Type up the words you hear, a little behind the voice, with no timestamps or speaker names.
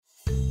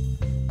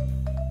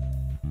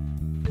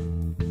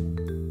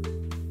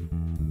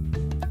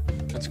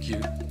That's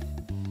cute.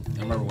 I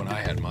remember when I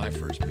had my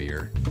first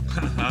beer.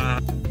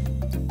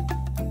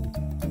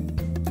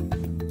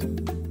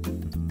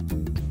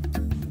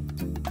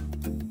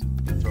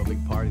 Throw a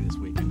big party this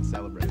weekend to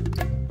celebrate.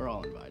 We're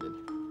all invited.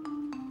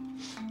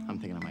 I'm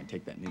thinking I might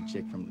take that new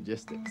chick from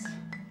Logistics.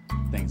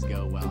 Things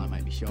go well, I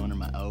might be showing her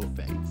my O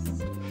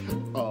face.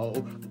 Oh.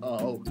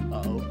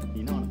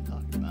 You know what I'm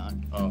talking about.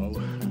 Oh.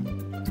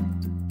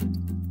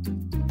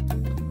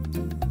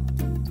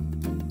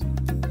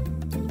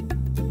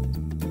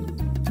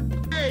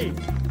 Hey,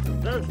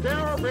 the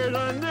sheriff is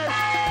on this.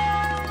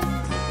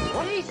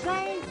 What are you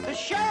saying? The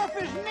sheriff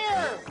is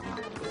near.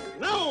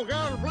 No,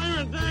 got a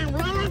flaming thing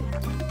running.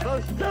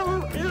 The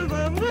sheriff is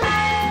on this.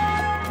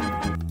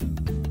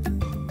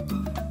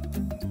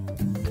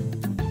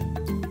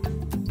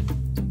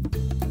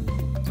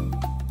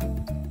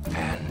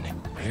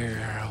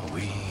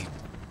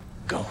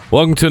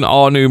 Welcome to an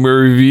all-new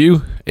movie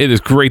review. It is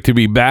great to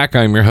be back.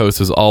 I'm your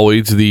host, as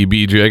always, the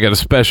BJ. I got a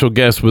special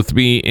guest with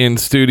me in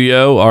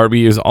studio.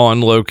 RB is on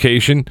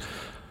location.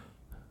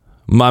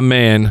 My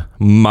man,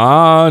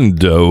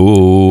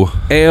 Mondo.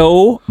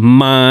 El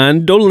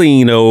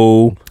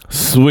Mandolino.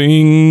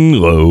 Swing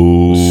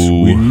low.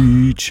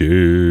 Sweet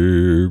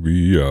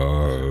cherry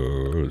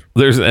eyes.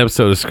 There's an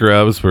episode of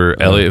Scrubs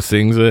where Elliot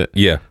sings it.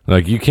 Yeah.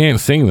 Like, you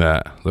can't sing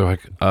that. They're like,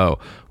 oh,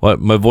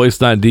 what? My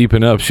voice not deep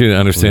enough? She didn't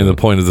understand the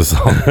point of the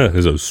song.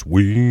 There's a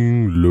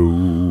swing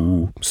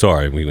low.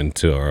 Sorry, we went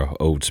to our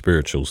old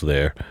spirituals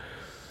there.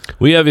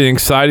 We have an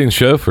exciting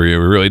show for you.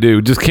 We really do.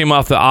 We just came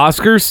off the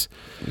Oscars.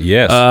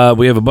 Yes.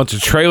 We have a bunch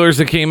of trailers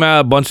that came out,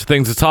 a bunch of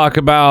things to talk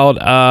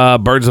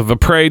about. Birds of a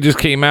Prey just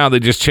came out. They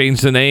just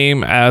changed the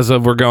name as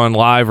of we're going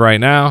live right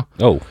now.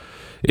 Oh.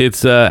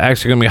 It's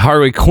actually going to be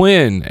Harley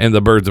Quinn and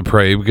the Birds of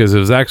Prey because it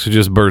was actually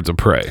just Birds of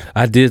Prey.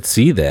 I did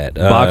see that.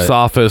 Box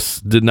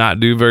office did not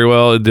do very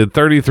well. It did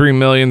 $33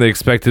 million. They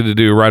expected to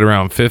do right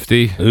around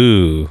 50.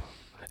 Ooh.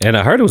 And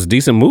I heard it was a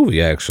decent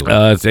movie, actually.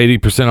 It's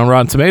 80% on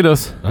Rotten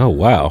Tomatoes. Oh,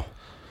 wow.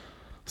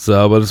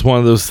 So, but it's one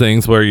of those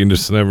things where you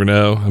just never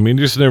know. I mean,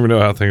 you just never know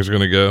how things are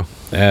going to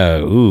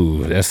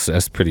go.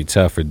 That's pretty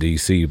tough for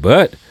DC,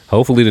 but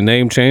hopefully the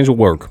name change will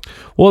work.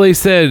 Well, they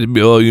said,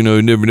 well, you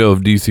never know if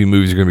DC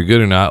movies are going to be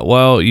good or not.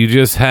 Well, you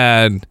just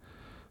had,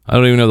 I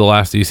don't even know the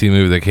last DC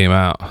movie that came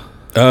out.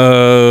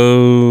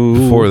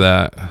 Before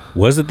that.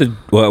 Was it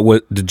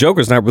the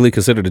Joker's not really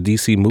considered a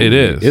DC movie? It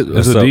is.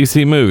 It's a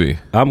DC movie.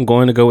 I'm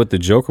going to go with the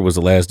Joker was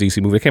the last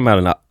DC movie. It came out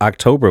in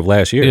October of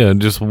last year. Yeah,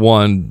 just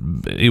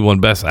he won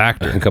Best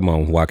Actor. Come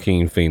on,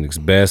 Joaquin Phoenix,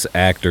 Best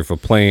Actor for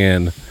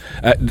playing.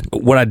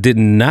 What I did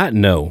not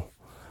know,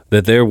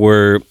 that there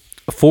were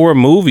 4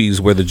 movies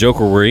where the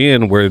Joker were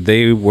in where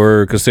they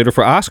were considered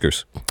for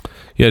Oscars.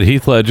 You had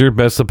Heath Ledger,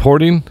 Best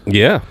Supporting.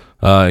 Yeah.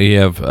 You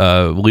have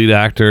lead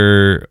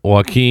actor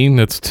Joaquin.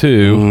 That's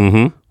 2.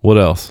 Mm-hmm. What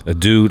else? A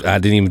dude, I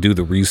didn't even do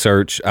the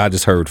research. I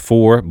just heard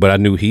 4, but I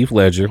knew Heath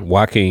Ledger,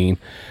 Joaquin.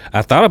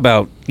 I thought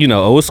about,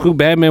 old school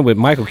Batman with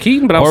Michael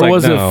Keaton, but I was or like,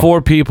 was no. it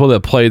 4 people that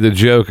played the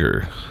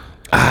Joker?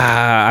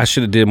 I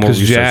should have did more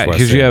research.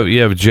 Because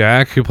you have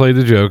Jack who played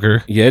the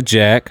Joker. Yeah,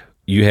 Jack.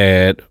 You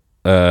had,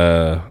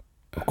 of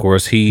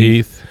course,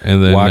 Heath,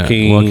 and then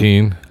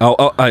Joaquin.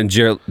 And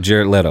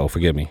Jared Leto.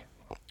 Forgive me.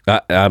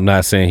 I'm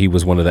not saying he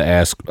was one of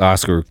the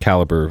Oscar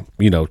caliber,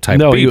 type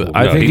of people.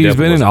 I think he's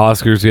been in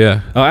Oscars,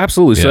 yeah. Oh,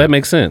 absolutely. So Yeah. that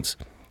makes sense.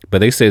 But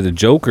they say the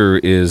Joker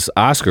is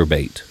Oscar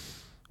bait,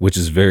 which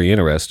is very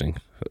interesting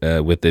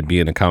with it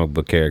being a comic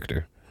book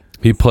character.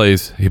 He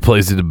plays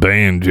in the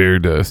band,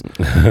 Jared does.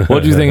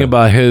 What do you think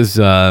about his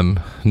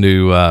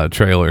new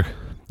trailer?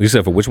 You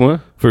said for which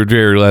one? For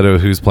Jared Leto,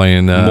 who's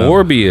playing...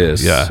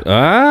 Morbius. Yeah.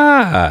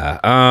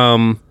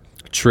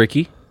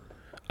 Tricky.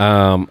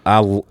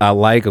 I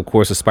like, of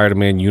course, the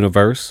Spider-Man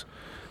universe.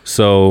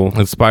 So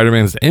And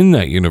Spider-Man's in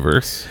that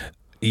universe.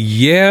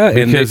 yeah,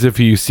 Because if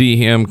you see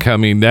him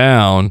coming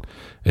down,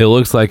 it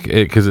looks like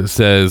it, because it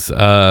says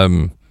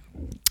in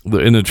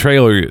the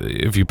trailer,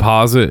 if you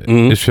pause it,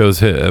 it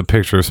shows a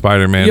picture of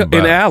Spider-Man. in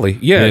the alley.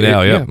 Yeah, in the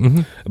alley, yeah.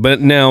 Mhm.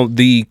 But now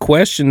the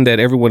question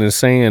that everyone is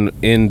saying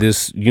in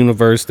this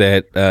universe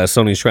that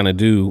Sony's trying to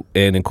do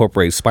and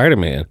incorporate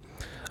Spider-Man,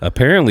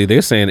 apparently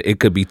they're saying it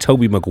could be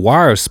Tobey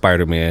Maguire's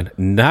Spider-Man,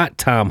 not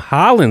Tom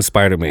Holland's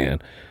Spider-Man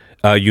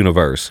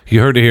universe.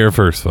 You heard it here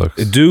first,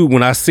 folks. Dude,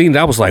 when I seen it,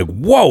 I was like,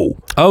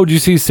 whoa. Oh, did you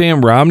see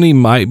Sam Romney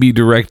might be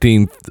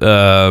directing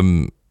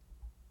Thor?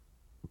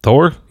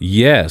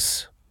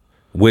 Yes.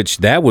 Which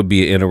that would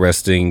be an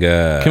interesting...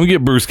 Can we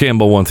get Bruce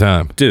Campbell one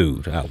time?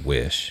 Dude, I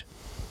wish.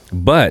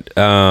 But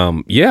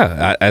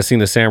I seen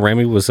that Sam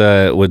Raimi was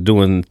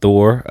doing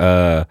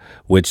Thor,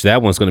 which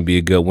that one's going to be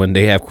a good one.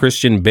 They have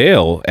Christian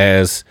Bale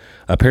as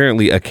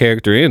apparently a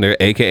character in there,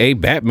 aka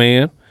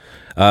Batman,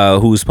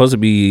 who's supposed to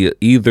be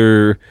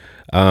either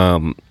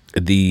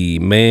the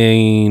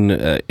main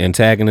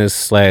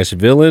antagonist /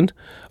 villain,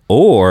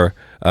 or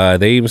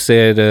they even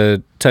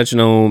said touching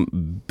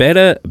on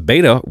Beta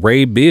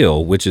Ray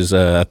Bill, which is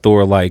a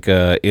Thor-like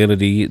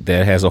entity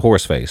that has a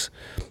horse face.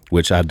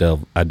 which I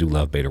do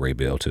love Beta Ray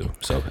Bill too.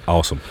 So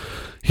awesome.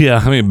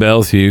 Yeah, I mean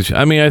Bell's huge.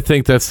 I mean, I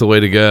think that's the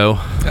way to go.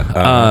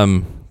 I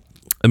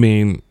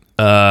mean,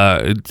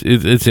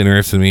 it's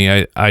interesting to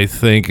me. I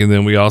think, and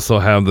then we also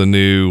have the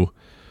new.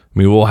 I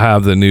mean, we'll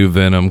have the new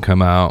Venom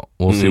come out.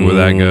 We'll see where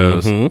that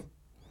goes.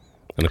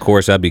 And of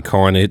course, that'd be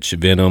Carnage,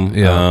 Venom.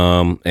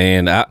 Yeah.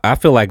 And I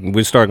feel like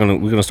we're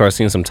gonna start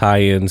seeing some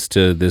tie-ins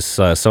to this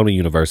Sony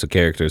universe of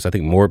characters. I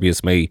think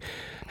Morbius may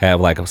have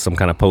like some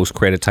kind of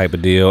post-credit type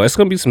of deal. It's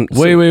gonna be some.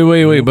 Wait.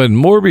 But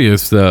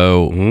Morbius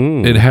though,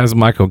 it has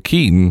Michael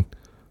Keaton,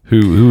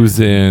 who's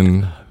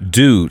in.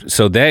 Dude,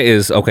 so that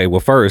is okay. Well,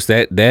 first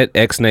that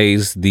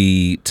X-nays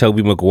the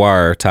Tobey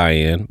Maguire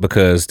tie-in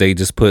because they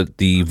just put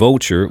the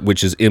Vulture,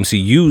 which is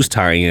MCU's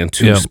tie-in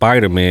to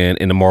Spider-Man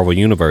in the Marvel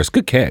universe.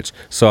 Good catch.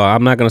 So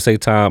I'm not gonna say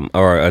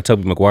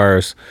Tobey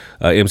Maguire's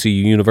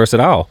MCU universe at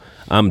all.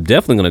 I'm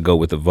definitely gonna go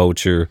with the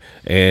Vulture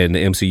and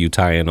the MCU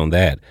tie-in on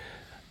that.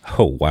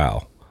 Oh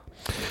wow.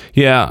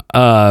 Yeah.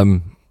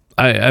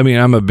 I mean,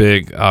 I'm a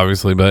big,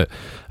 obviously, but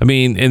I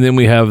mean, and then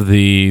we have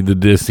the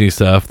Disney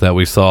stuff that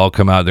we saw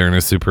come out during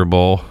the Super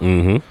Bowl.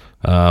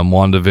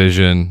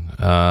 WandaVision,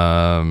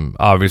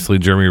 obviously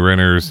Jeremy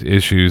Renner's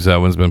issues. That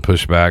one's been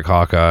pushed back.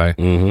 Hawkeye,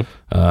 and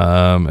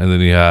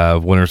then you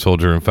have Winter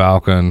Soldier and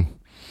Falcon,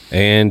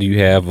 and you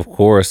have, of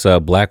course,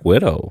 Black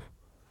Widow.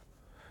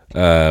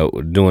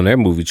 Doing their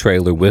movie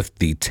trailer with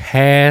the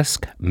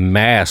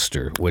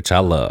Taskmaster, which I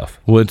love.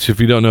 Which, if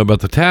you don't know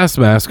about the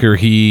Taskmaster,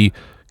 he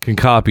can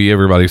copy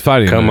everybody's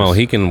fighting moves. Come on,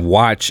 he can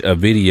watch a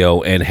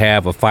video and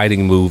have a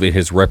fighting move in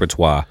his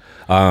repertoire.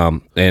 I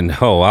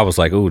was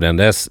like, ooh, then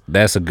that's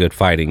a good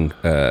fighting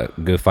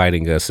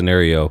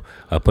scenario.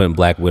 Putting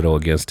Black Widow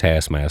against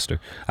Taskmaster.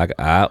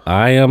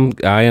 I am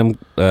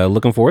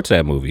looking forward to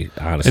that movie,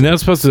 honestly. And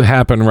that's supposed to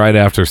happen right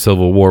after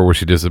Civil War, where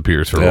she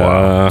disappears for a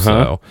while.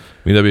 So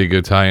I mean, that'd be a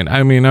good tie-in.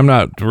 I mean, I'm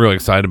not really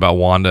excited about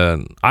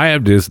Wanda. I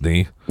have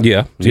Disney.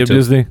 Yeah, do you have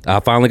Disney?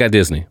 I finally got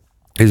Disney.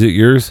 Is it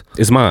yours?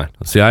 It's mine.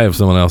 See, I have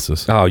someone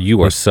else's. Oh,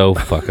 you are so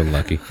fucking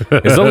lucky.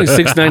 It's only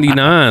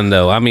 $6.99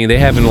 though. I mean, they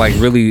haven't like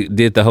really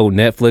did the whole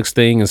Netflix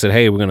thing and said,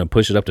 "Hey, we're gonna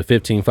push it up to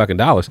 $15 fucking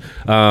dollars."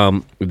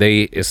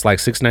 It's like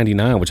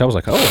 $6.99, which I was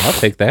like, "Oh, I'll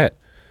take that."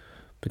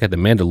 They got the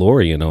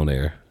Mandalorian on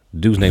there.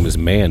 Dude's name is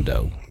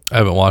Mando. I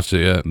haven't watched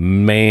it yet.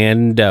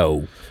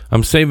 Mando.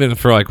 I'm saving it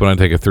for like when I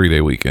take a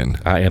 3-day weekend.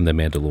 I am the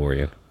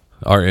Mandalorian.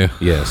 Are you?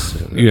 Yes.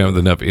 You have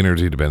enough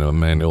energy to be a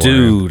Mandalorian.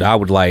 Dude, I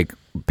would like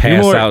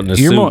pass out in a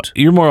suit.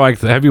 You're more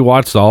like, have you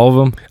watched all of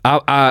them?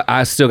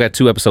 I still got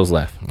 2 episodes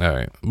left. All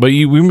right. But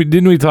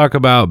didn't we talk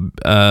about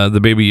the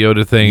Baby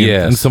Yoda thing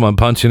and someone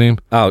punching him?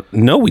 Oh,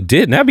 no, we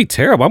didn't. That'd be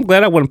terrible. I'm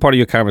glad I wasn't part of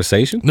your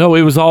conversation. No,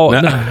 it was all,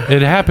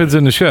 it happens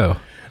in the show.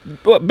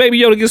 What, Baby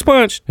Yoda gets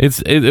punched?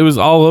 It was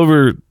all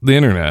over the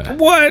internet.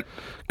 What?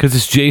 Because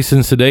it's Jason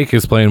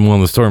Sudeikis playing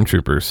one of the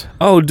stormtroopers.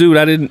 Oh, dude,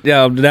 I didn't.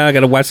 Now I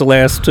got to watch the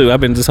last 2.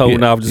 I've been just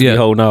holding off, be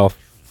holding off.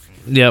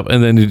 Yep,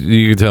 and then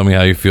you can tell me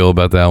how you feel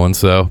about that one.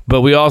 So,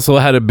 but we also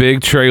had a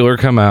big trailer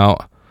come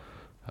out,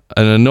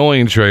 an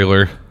annoying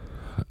trailer.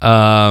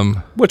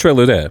 What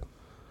trailer is that?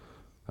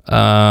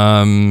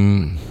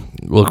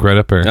 Look right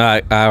up here.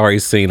 I already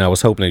seen. I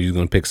was hoping that you were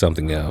going to pick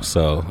something else.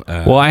 So,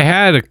 well, I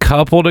had a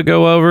couple to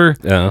go over.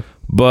 Yeah,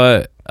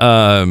 but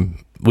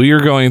we are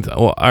going.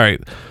 All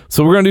right.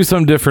 So we're going to do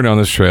something different on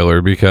this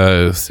trailer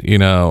because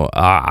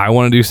I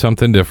want to do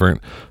something different.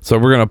 So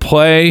we're going to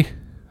play.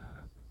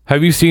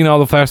 Have you seen all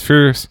the Fast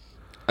Furious?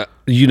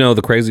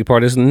 The crazy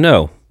part is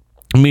no.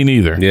 Me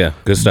neither. Yeah,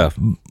 good stuff.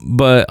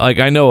 But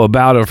I know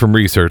about it from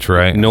research,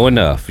 right? Know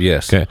enough,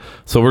 yes. Okay.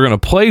 So we're going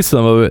to play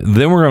some of it,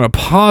 then we're going to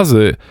pause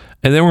it,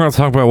 and then we're going to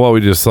talk about what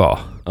we just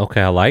saw.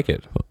 Okay, I like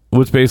it.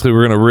 Which basically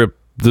we're going to rip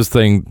this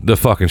thing to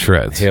fucking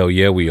shreds. Hell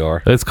yeah, we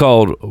are. It's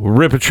called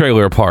Rip a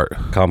Trailer Apart.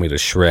 Call me the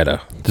shredder.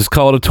 Just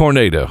call it a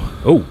tornado.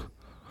 Oh.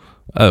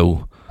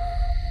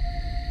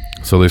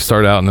 So they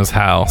start out in this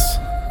house.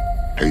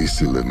 I used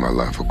to live my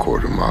life a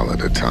quarter mile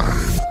at a time.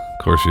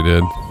 Of course you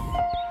did.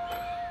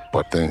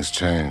 But things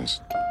changed.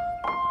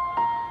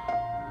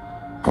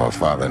 I'm a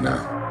father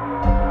now.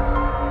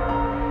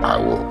 I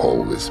will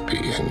always be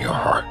in your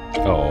heart.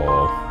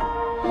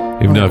 Oh.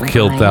 Even though I've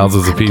killed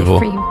thousands of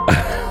people.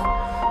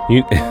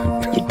 Your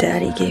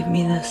daddy gave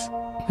me this.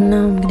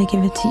 Now I'm gonna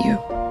give it to you.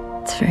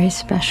 It's very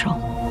special.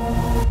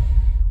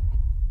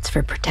 It's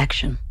for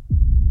protection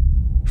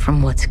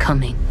from what's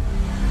coming.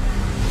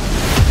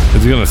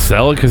 Is he gonna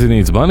sell it because he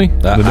needs money?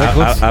 The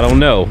necklace? I don't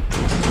know.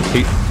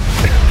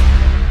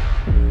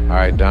 All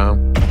right,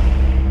 Dom.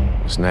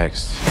 What's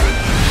next?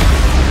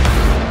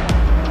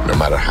 No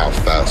matter how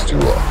fast you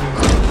are,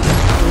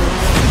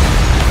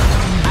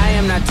 I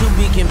am not to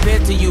be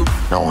compared to you.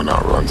 no one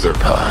outruns their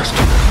past.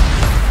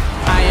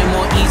 I am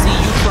more easy,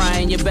 you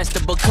trying your best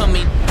to become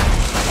me.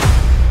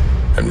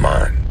 And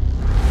mine.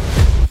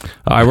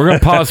 All right, we're gonna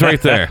pause right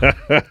there.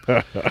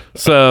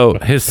 So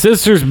his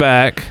sister's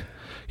back.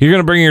 You're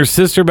gonna bring your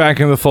sister back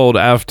in the fold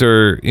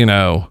after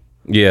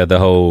Yeah, the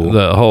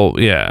whole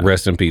yeah.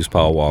 Rest in peace,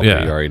 Paul Walker.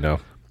 Yeah. You already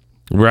know.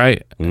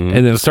 Right. And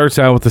then it starts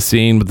out with the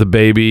scene with the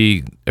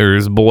baby or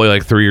his boy,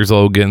 like 3 years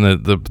old, getting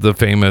the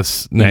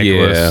famous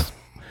necklace. Yeah.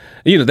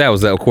 You know, that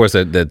was, of course,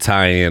 the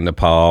tie-in to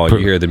Paul. And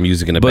you hear the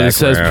music in the background. But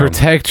it says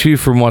protect you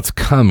from what's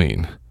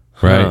coming.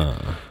 Right.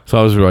 So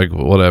I was like,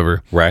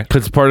 whatever. Right.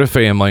 'Cause it's part of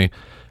family.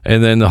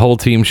 And then the whole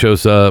team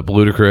shows up.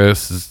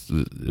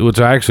 Ludacris, which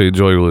I actually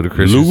enjoy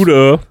Ludacris.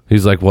 Luda.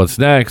 He's like, what's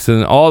next?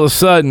 And all of a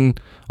sudden,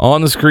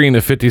 on the screen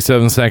at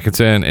 57 seconds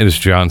in, it is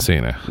John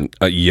Cena.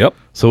 Yep.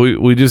 So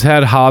we just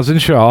had Hobbs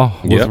and Shaw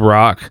with Yep.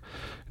 Rock,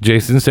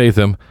 Jason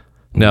Statham.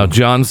 Now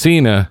John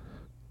Cena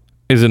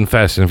is in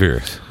Fast and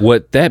Furious.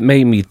 What that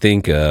made me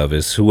think of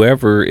is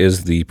whoever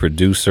is the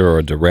producer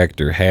or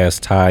director has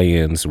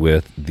tie-ins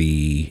with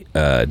the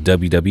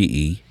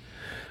WWE,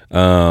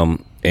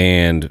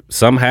 and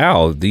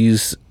somehow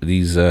these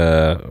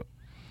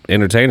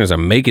entertainers are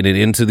making it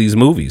into these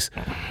movies.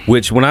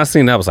 Which when I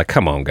seen that, I was like,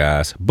 "Come on,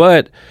 guys!"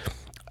 But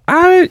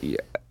I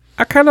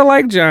kind of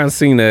like John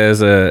Cena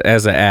as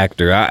an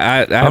actor.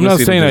 I'm not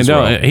saying I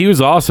don't. He was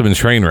awesome in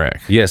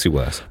Trainwreck. Yes, he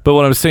was. But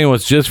what I'm saying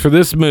was just for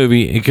this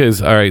movie,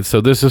 because, all right, so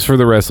this is for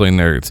the wrestling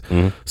nerds.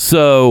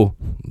 So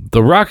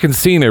The Rock and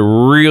Cena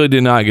really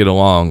did not get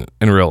along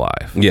in real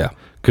life. Yeah.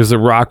 Because The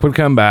Rock would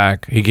come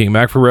back. He came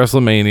back for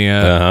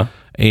WrestleMania.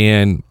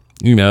 And,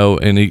 you know,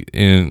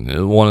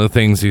 and one of the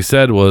things he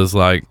said was,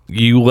 like,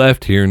 you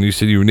left here and you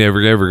said you were never,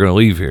 ever going to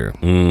leave here.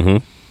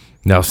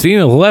 Now,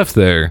 Cena left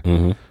there.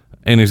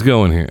 And he's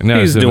going here. Now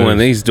He's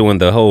doing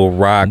the whole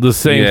Rock. The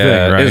same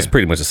thing, right? It's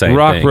pretty much the same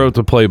Rock thing. wrote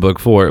the playbook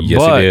for it. Yes,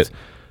 but he did.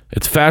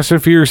 It's Fast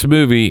and Furious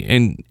movie,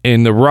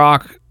 and The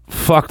Rock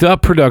fucked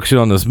up production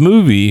on this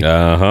movie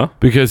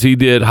because he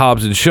did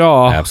Hobbs and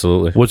Shaw.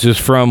 Absolutely. Which is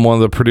from one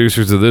of the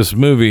producers of this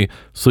movie.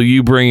 So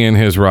you bring in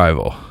his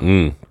rival.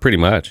 Pretty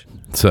much.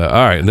 So,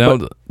 all right. Now,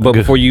 but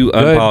before you go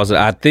ahead. unpause it,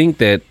 I think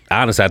that,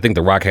 honestly, I think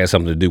The Rock has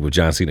something to do with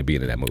John Cena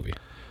being in that movie.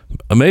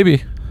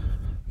 Maybe.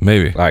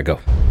 All right, go.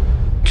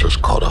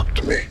 Just caught up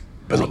to me.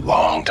 Been a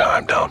long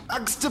time, Dom.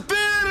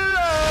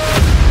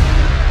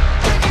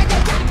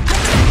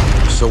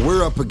 So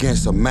we're up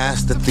against a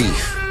master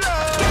thief,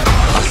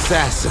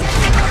 assassin,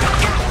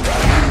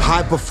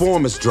 high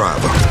performance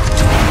driver.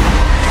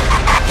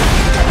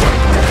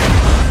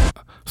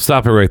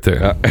 Stop it right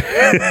there.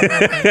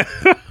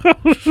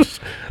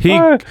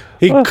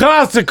 He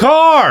cost a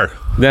car.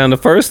 Now, the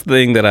first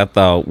thing that I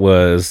thought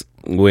was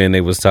when they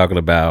was talking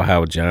about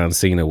how John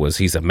Cena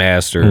he's a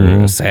master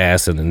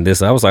assassin and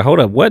this, I was like, hold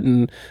up,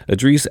 wasn't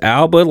Idris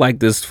Elba like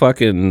this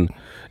fucking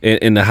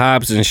in the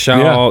Hobbs and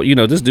Shaw? You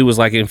know, this dude was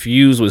like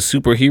infused with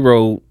super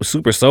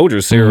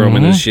soldier serum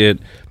and this shit.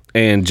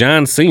 And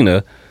John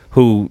Cena,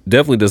 who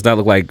definitely does not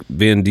look like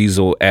Vin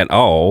Diesel at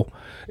all,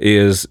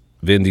 is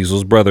Vin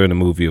Diesel's brother in the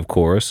movie, of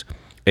course.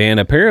 And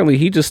apparently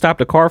he just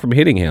stopped a car from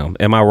hitting him.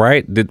 Am I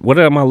right? What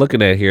am I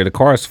looking at here? The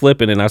car is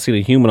flipping and I see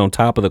the human on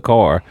top of the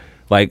car.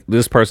 Like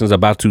this person's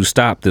about to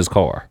stop this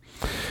car.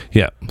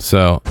 Yeah.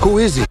 So who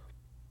is he?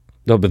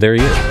 No, but there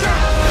he is.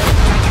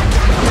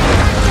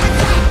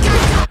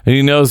 And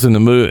he knows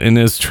in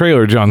this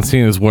trailer, John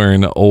Cena is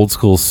wearing an old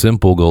school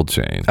simple gold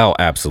chain. Oh,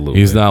 absolutely.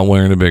 He's not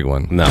wearing a big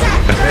one. No.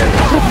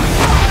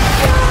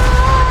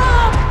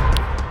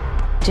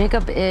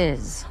 Jacob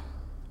is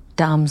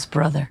Dom's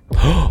brother.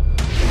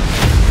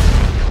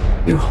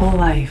 Your whole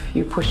life,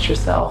 you pushed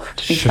yourself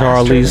to be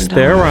Charlize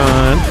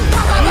Theron.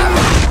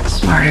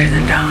 Smarter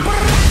than Dom.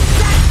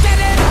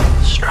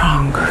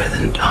 Stronger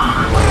than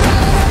Dom.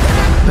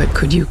 But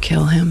could you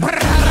kill him?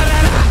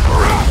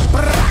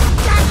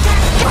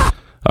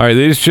 All right,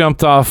 they just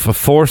jumped off a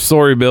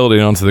 4-story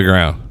building onto the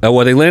ground.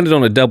 Well, they landed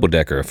on a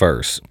double-decker at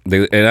first.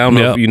 And I don't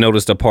know if you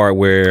noticed the part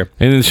where...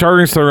 And then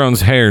Charlize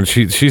Theron's hair, and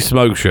she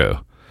smoke show.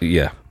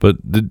 Yeah. But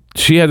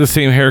she had the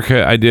same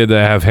haircut I did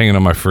that I have hanging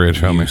on my fridge,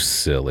 homie. You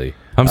silly.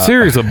 I'm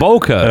serious, a bowl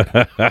cut.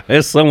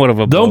 It's somewhat of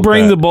a bowl Don't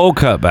bring cut. the bowl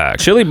cut back.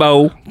 Chili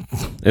bowl.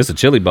 It's a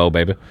chili bowl,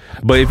 baby.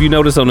 But if you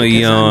notice on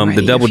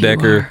the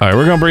double-decker... All right,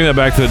 we're going to bring that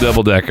back to the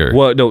double-decker.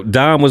 Well, no,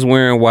 Dom was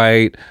wearing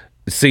white...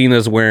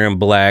 Cena's wearing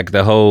black,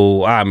 the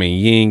whole,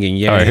 yin and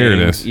yang. All right, here it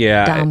is.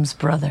 Yeah. Dom's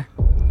brother.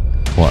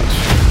 Watch.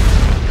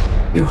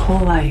 Your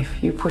whole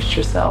life, you pushed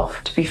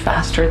yourself to be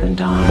faster than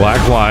Dom. Black,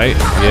 white.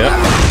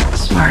 Yep.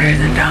 Smarter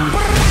than Dom.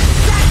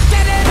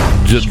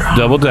 Just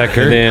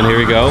double-decker. And then here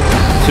we go.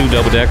 2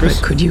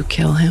 double-deckers. But could you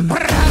kill him?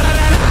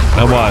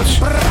 Now watch.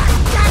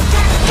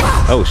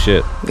 Oh,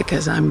 shit.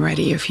 Because I'm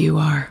ready if you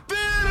are.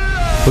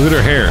 Look at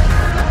her hair.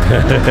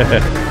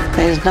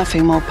 There's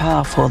nothing more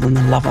powerful than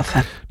the love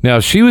affair. Now,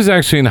 she was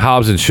actually in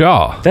Hobbs and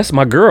Shaw. That's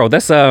my girl.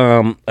 That's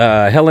Helen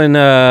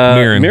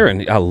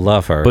Mirren. I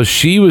love her. But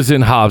she was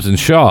in Hobbs and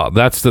Shaw.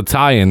 That's the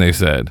tie-in, they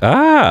said.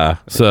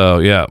 So,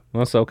 yeah.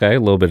 That's okay. A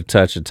little bit of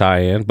touch and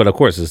tie-in. But, of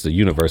course, it's the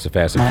universe of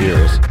Fast and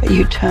Furious. But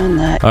you turn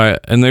that All right,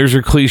 and there's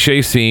your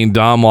cliche scene.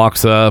 Dom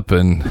walks up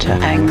and... to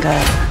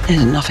anger.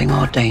 There's nothing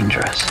more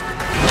dangerous.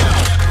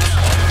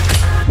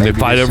 They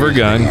fight over a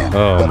gun.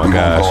 Oh, my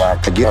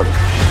gosh.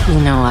 You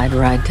know I'd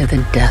ride to the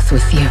death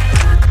with you.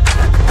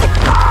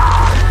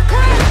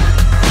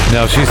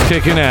 Now she's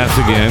kicking ass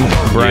again.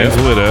 Brian's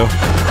widow.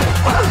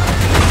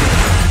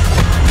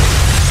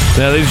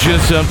 Now they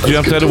just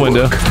jumped out a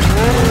window.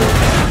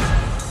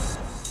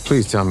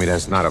 Please tell me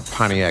that's not a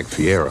Pontiac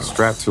Fiero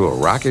strapped to a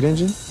rocket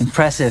engine?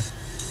 Impressive.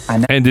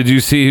 And did you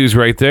see who's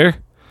right there?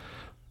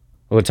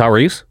 What,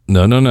 Tyrese?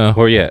 No.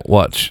 Where you at?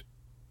 Watch.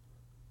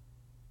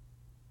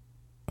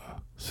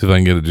 See if I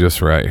can get it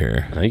just right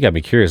here. Now, you got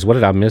me curious. What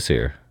did I miss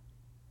here?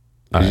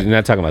 You're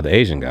not talking about the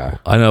Asian guy.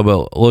 I know,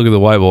 but look at the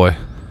white boy.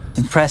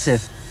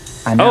 Impressive.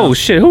 I know. Oh,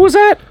 shit. Who was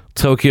that?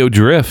 Tokyo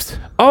Drift.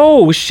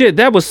 Oh, shit.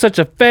 That was such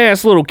a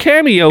fast little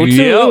cameo, too.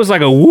 Yep. It was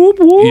like a whoop,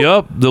 whoop.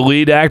 Yep, the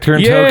lead actor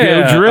in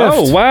Tokyo Drift.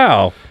 Oh,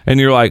 wow. And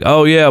you're like,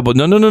 oh, yeah, but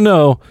no.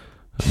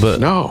 But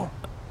No,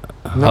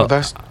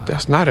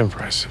 that's not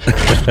impressive.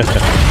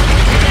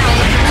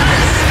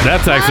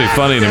 That's actually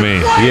funny to me.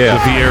 Yeah. The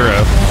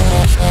Fiero.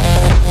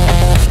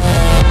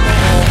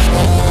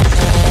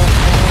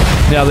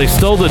 Now, they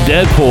stole the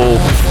Deadpool.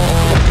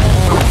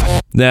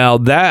 Now,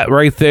 that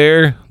right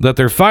there that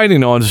they're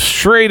fighting on is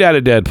straight out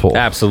of Deadpool.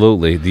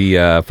 Absolutely.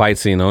 The fight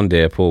scene on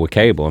Deadpool with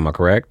Cable, am I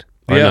correct?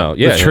 Or Yeah. no?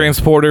 Yeah. The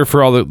transporter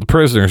for all the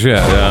prisoners,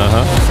 yeah.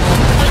 Uh-huh.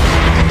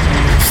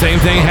 Same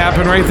thing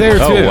happened right there,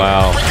 too. Oh,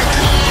 wow.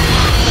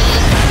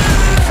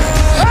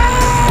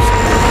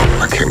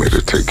 I came here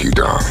to take you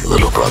down,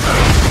 little brother.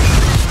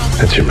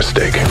 That's your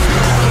mistake.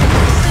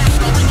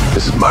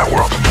 This is my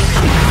world.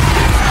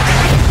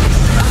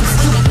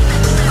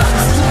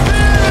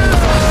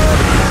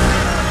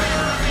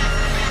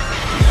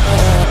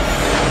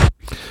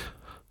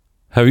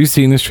 Have you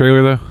seen this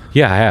trailer, though?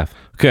 Yeah, I have.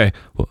 Okay.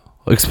 Well,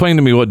 explain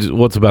to me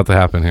what's about to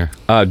happen here.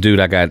 Dude,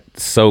 I got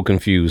so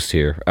confused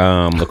here.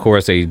 Of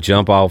course, they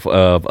jump off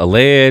of a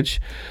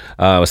ledge.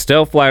 A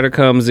stealth fighter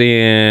comes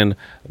in,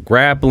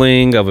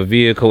 grappling of a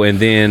vehicle, and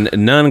then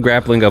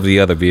non-grappling of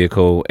the other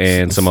vehicle,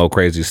 and some old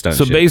crazy stunt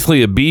So shit.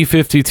 basically a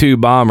B-52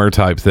 bomber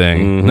type thing.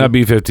 Mm-hmm. Not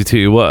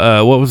B-52.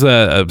 What was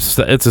that?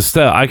 It's a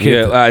stealth. I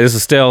can't. Yeah, it's a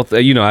stealth.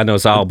 I know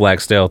it's all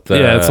black stealth.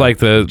 Yeah, it's like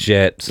the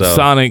jet. So.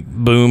 Sonic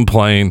boom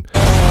plane.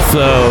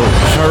 So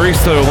Charlize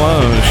Theron.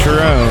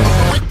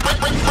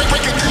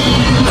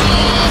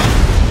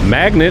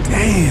 Magnet.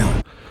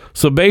 Damn.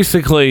 So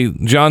basically,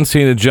 John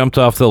Cena jumped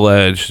off the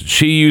ledge.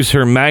 She used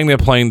her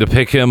magnet plane to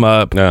pick him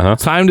up,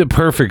 timed it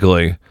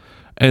perfectly,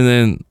 and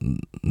then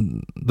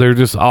they're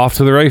just off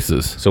to the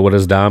races. So what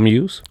does Dom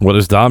use? What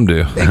does Dom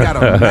do? They got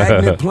a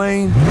magnet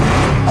plane?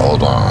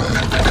 Hold on.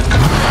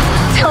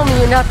 Tell me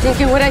you're not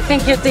thinking what I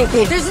think you're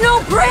thinking. There's no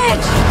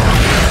bridge!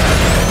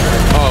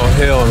 Oh,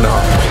 hell no.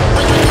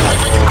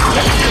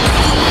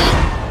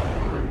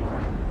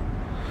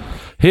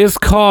 His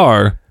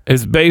car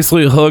is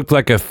basically hooked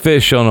like a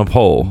fish on a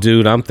pole.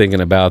 Dude, I'm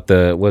thinking about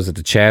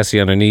the chassis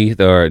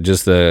underneath or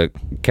just the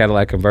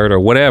Cadillac converter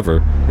or whatever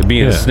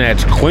being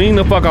snatched clean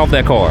the fuck off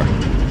that car.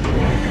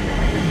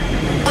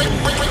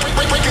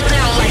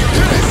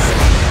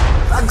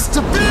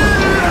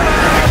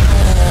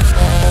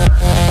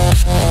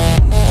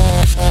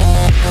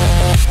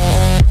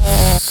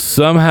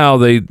 Somehow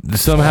they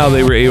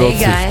were able Hey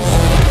to. guys.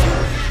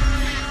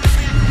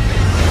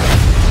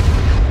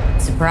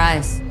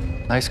 Surprise.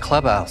 Nice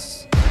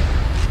clubhouse.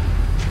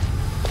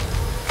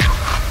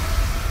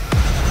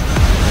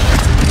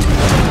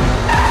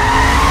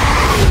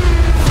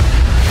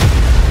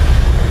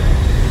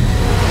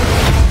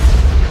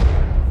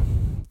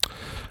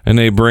 And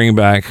they bring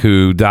back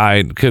who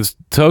died because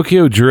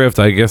Tokyo Drift.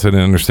 I guess I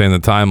didn't understand the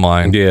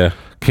timeline. Yeah,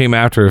 came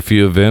after a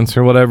few events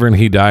or whatever, and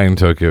he died in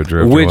Tokyo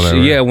Drift. Which or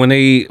whatever. when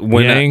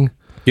Yang?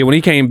 when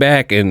he came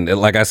back, and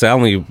like I said, I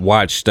only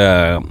watched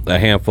a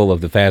handful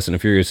of the Fast and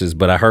the Furiouses,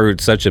 but I heard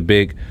such a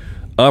big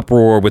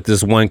uproar with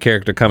this one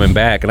character coming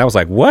back, and I was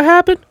like, "What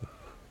happened?"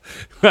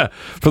 For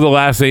the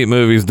last 8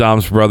 movies,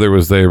 Dom's brother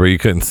was there, but you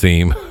couldn't see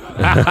him.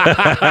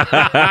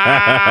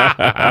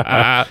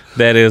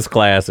 That is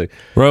classic.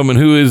 Roman,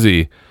 who is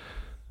he?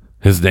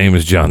 His name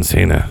is John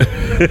Cena.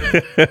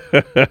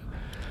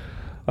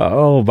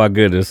 Oh my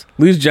goodness!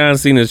 At least John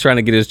Cena is trying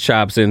to get his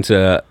chops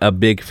into a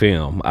big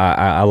film.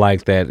 I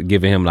like that,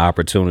 giving him the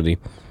opportunity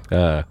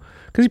because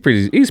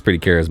he's pretty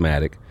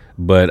charismatic.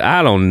 But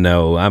I don't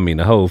know. I mean,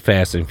 the whole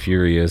Fast and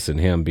Furious and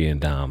him being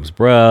Dom's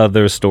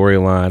brother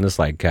storyline. It's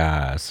like,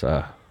 guys.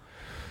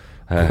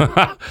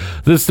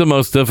 This is the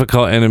most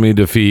difficult enemy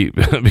to defeat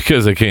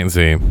because I can't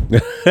see him.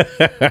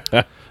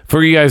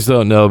 For you guys who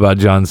don't know about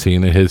John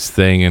Cena, his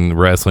thing in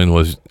wrestling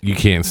was you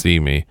can't see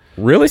me.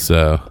 Really?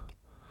 So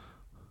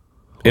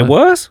it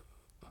was?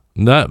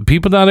 Not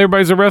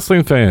everybody's a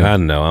wrestling fan. I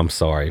know. I'm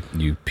sorry,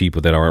 you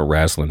people that aren't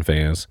wrestling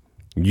fans.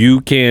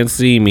 You can't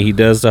see me. He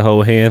does the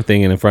whole hand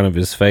thing in front of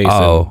his face.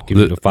 Oh, and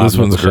gives you the this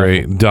one's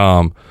great.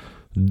 Dom,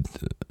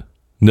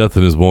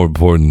 nothing is more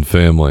important than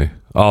family.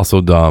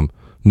 Also, Dom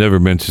never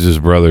mentions his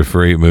brother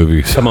for 8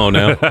 movies. Come on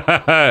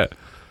now.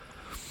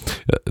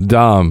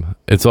 Dom,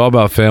 it's all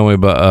about family,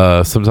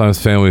 but sometimes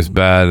family's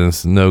bad and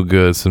it's no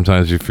good.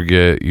 Sometimes you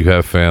forget you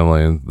have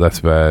family and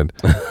that's bad.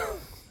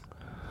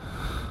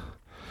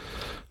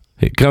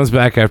 He comes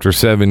back after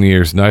 7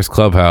 years. Nice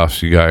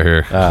clubhouse you got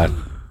here.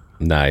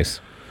 Nice.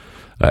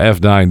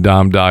 F9,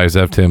 Dom dies,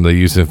 F10, they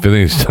use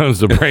Infinity Stones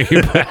to bring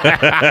you back.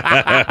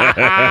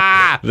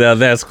 Now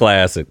that's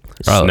classic.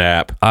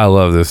 Snap. I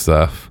love this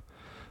stuff.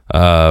 So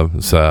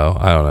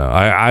I don't know.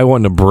 I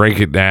wanted to break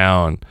it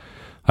down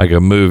like a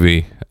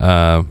movie.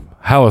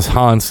 How is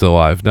Han still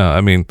alive? No,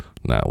 I mean,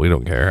 no, we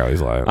don't care how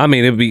he's alive. I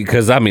mean, it'd be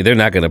because they're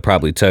not going to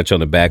probably touch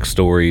on the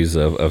backstories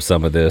of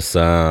some of this.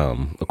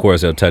 Of course,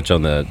 they'll touch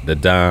on the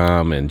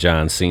Dom and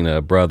John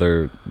Cena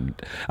brother.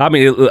 I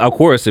mean, of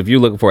course, if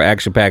you're looking for an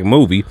action-packed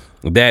movie,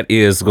 that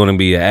is going to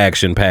be an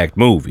action-packed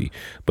movie.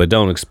 But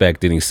don't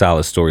expect any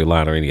solid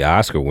storyline or any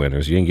Oscar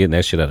winners. You ain't getting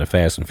that shit out of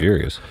Fast and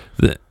Furious.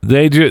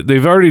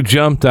 They've already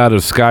jumped out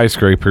of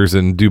skyscrapers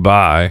in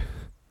Dubai.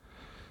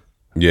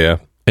 Yeah.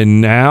 And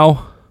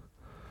now...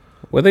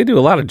 Well, they do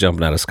a lot of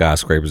jumping out of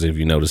skyscrapers. If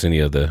you notice any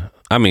of the,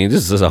 I mean,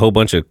 this is a whole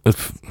bunch. I think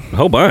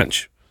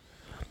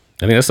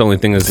that's the only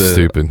thing is the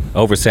stupid,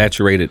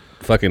 oversaturated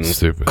fucking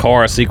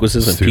car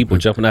sequences and people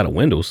jumping out of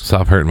windows.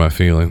 Stop hurting my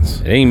feelings.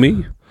 It ain't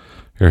me.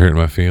 You're hurting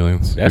my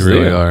feelings. That's you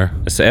really are.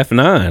 It's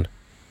F9.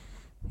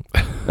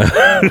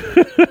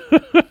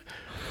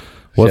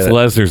 What's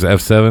Lesnar's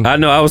F7? I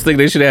know. I was thinking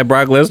they should have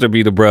Brock Lesnar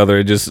be the brother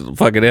and just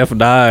fucking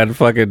F9.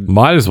 Fucking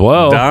might as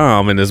well.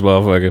 Dom in this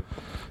motherfucker.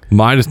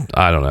 I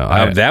don't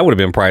know. That would have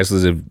been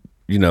priceless if,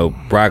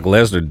 Brock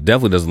Lesnar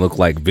definitely doesn't look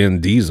like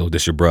Vin Diesel.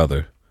 That's your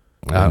brother.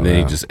 And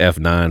then he just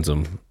F9s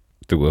him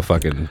through a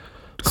fucking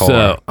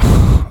car.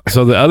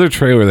 So the other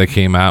trailer that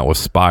came out was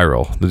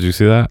Spiral. Did you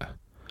see that?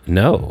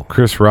 No.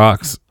 Chris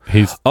Rock's.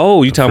 You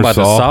talking about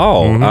the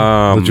Saw?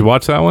 Mm-hmm. Did you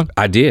watch that one?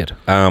 I did.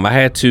 I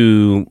had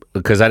to,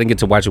 because I didn't get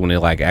to watch it when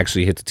it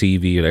actually hit the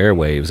TV or the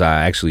airwaves.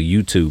 I actually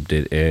YouTubed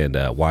it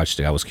and watched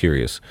it. I was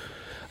curious.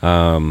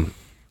 Yeah.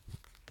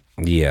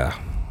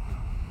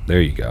 There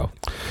you go.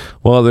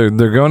 Well, they're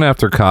going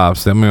after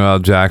cops. Samuel L.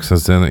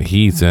 Jackson's in it.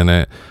 He's in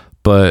it.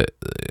 But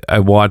I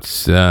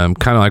watched kind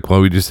of like what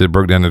we just did,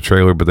 broke down the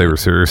trailer, but they were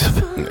serious.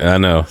 I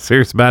know.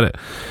 Serious about it.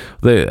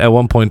 At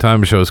one point in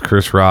time, it shows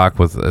Chris Rock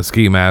with a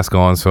ski mask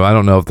on, so I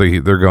don't know if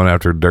they're going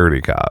after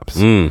dirty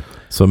cops.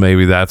 So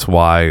maybe that's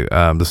why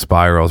the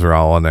spirals are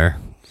all on there.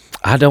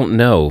 I don't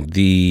know.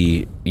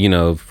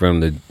 From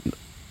the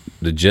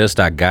gist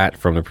I got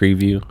from the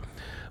preview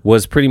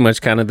was pretty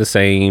much kind of the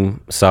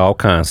same Saw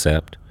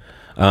concept.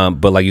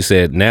 But like you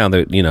said, now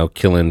they're,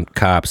 killing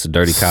cops,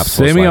 dirty cops.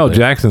 Samuel L.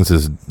 Jackson's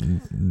his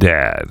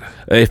dad.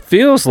 It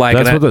feels like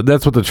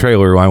that's what the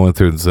trailer I went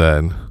through and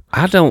said.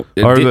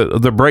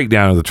 The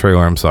breakdown of the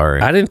trailer. I'm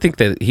sorry. I didn't think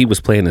that he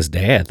was playing his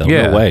dad though.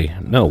 Yeah.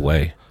 No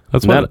way.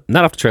 That's not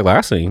off the trailer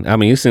I seen. I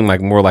mean, he seemed like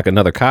more like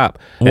another cop.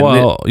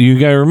 And you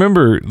gotta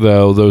remember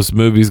though, those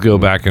movies go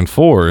back and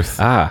forth.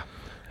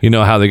 You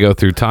know how they go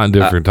through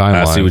different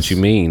timelines. I see what you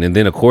mean. And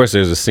then, of course,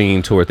 there's a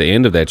scene toward the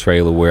end of that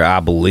trailer where I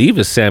believe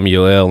it's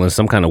Samuel L. in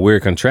some kind of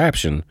weird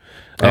contraption.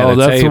 Oh,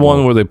 that's the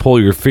one where they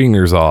pull your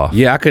fingers off.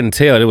 Yeah, I couldn't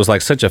tell. It was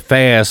like such a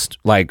fast,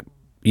 I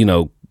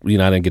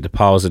didn't get to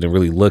pause it and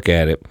really look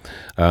at it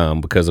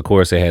because, of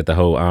course, they had the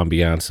whole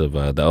ambiance of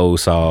the old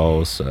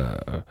Saws.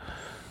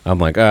 I'm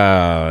like,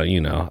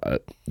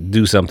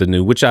 do something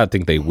new, which I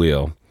think they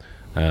will.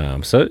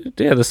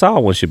 The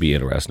Saw one should be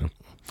interesting.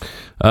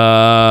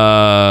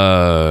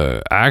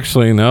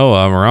 Actually, no,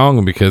 I'm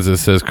wrong because it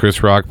says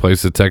Chris Rock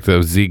plays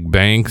Detective Zeke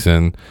Banks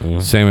and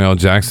Samuel L.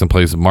 Jackson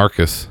plays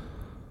Marcus.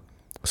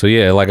 So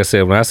yeah, like I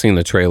said, when I seen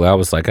the trailer, I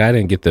was like, I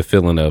didn't get the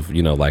feeling of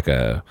like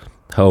a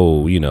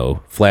whole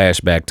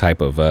flashback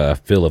type of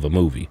feel of a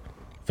movie.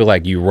 I feel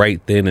like you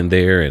right then and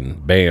there,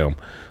 and bam,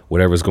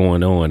 whatever's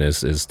going on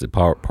is the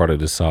part of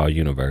the Saw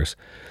universe.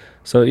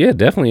 So yeah,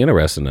 definitely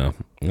interesting though.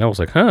 And I was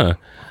like, huh.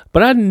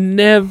 But I've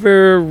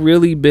never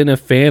really been a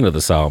fan of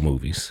the Saw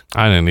movies.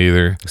 I didn't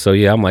either. So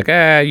yeah, I'm like,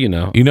 You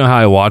know how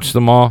I watched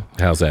them all?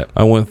 How's that?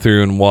 I went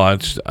through and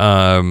watched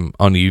on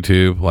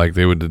YouTube, like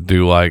they would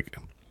do like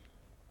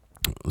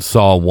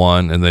Saw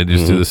 1 and they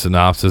just do the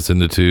synopsis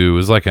into 2. It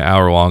was like an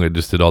hour long. It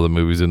just did all the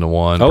movies into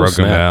 1, broke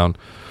them down.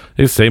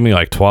 It saved me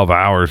like 12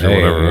 hours or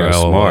whatever. Yeah,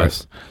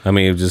 smart. I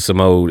mean, it was just some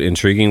old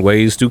intriguing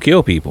ways to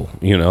kill people.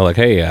 Like,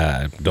 hey,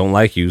 I don't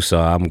like you, so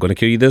I'm going to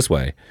kill you this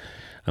way.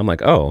 I'm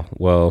like, oh,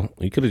 well,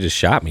 you could have just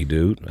shot me,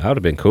 dude. I would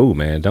have been cool,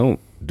 man. Don't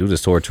do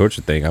this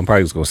torture thing. I'm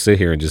probably just going to sit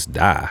here and just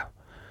die.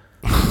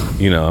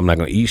 I'm not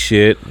going to eat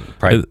shit,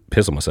 probably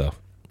piss on myself.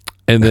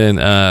 And then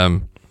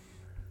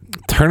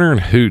Turner and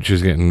Hooch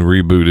is getting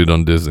rebooted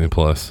on Disney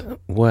Plus.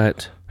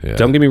 What? Yeah.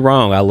 Don't get me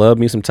wrong. I love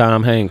me some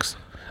Tom Hanks.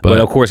 But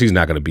of course, he's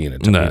not going to be in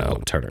it.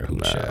 Turner and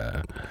Hooch.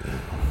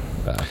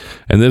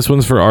 And this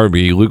one's for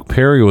RB. Luke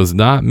Perry was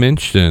not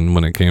mentioned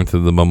when it came to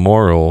the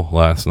memorial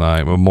last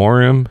night.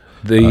 Memoriam.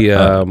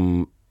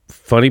 The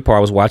funny part, I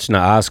was watching the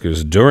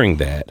Oscars during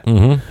that,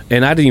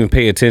 and I didn't even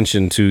pay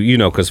attention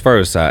to, because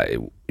first,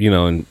 in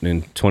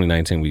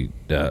 2019, we,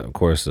 of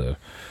course,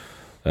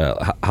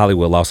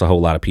 Hollywood lost a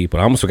whole lot of people.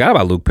 I almost forgot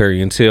about Luke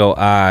Perry until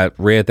I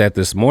read that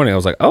this morning. I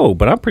was like, oh,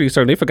 but I'm pretty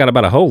certain they forgot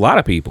about a whole lot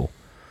of people.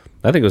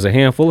 I think it was a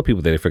handful of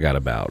people that they forgot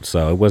about.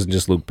 So it wasn't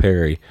just Luke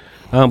Perry,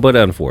 but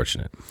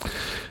unfortunate.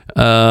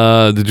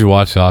 Did you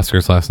watch the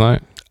Oscars last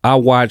night? I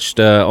watched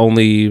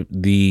only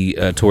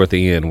the tour at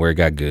the end where it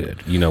got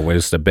good. You know, where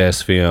it's the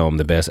best film,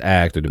 the best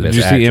actor, the best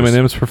actress. Did you see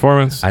Eminem's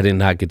performance? I did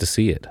not get to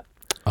see it.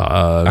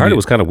 I heard it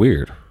was kind of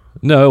weird.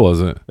 No, it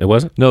wasn't. It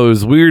wasn't? No, it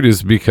was weird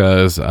is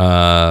because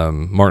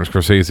Martin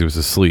Scorsese was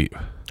asleep.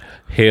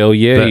 Hell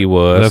yeah, he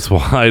was. That's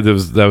why that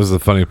was the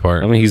funny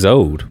part. I mean, he's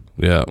old.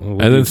 Yeah. And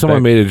then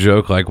someone made a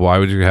joke like, why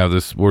would you have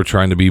this? We're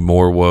trying to be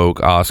more woke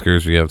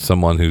Oscars. You have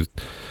someone who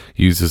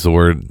uses the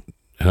word,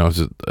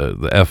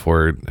 the F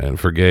word and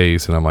for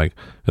gays. And I'm like,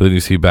 and then you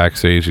see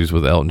backstage, he's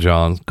with Elton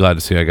John. Glad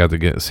to see I got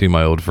to see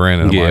my old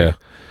friend. And I'm like,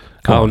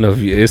 I don't know if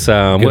it's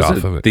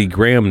the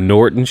Graham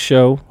Norton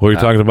show. What are you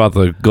talking about?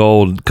 The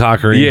gold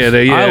cock rings? Yeah,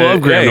 I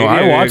love Graham Norton.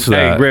 I watched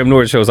that. Graham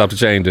Norton shows off the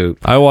chain, dude.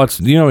 I watched.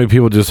 You know how many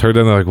people just heard that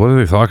and they're like, what are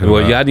they talking about?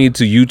 Well, y'all need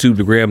to YouTube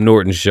the Graham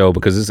Norton show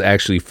because it's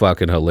actually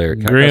fucking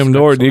hilarious. Graham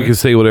Norton, you can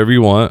say whatever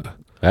you want.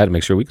 I had to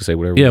make sure we can say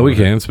whatever. Yeah, we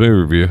can. It's a movie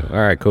review. All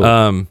right, cool.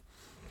 And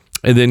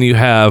then you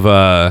have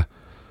like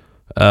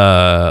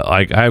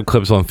I have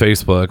clips on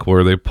Facebook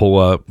where they pull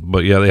up,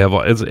 but yeah, they have.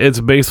 It's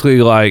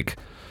basically like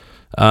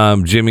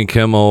Jimmy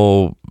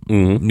Kimmel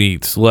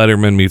meets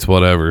Letterman meets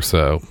whatever.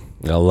 So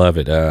I love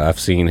it. I've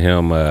seen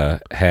him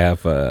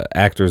have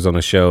actors on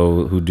the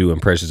show who do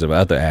impressions of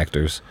other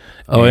actors.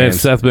 Oh, and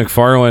Seth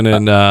MacFarlane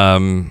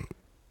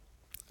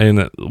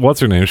and what's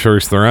her name?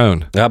 Charlize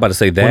Theron. I'm about to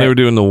say that when they were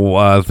doing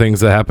the things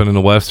that happen in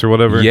the West or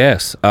whatever.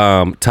 Yes,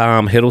 Tom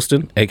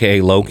Hiddleston, aka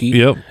Loki.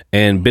 Yep.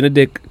 And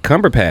Benedict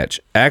Cumberbatch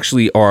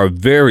actually are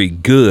very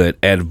good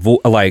at Tom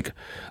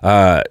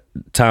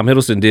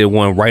Hiddleston did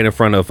one right in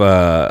front of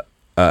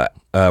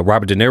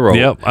Robert De Niro.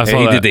 Yep, I saw and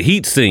he that. did the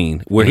Heat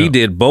scene where he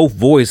did both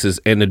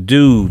voices, and the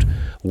dude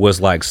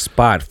was like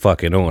spot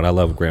fucking on. I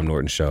love Graham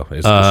Norton's show.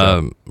 It's a good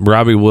show.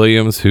 Robbie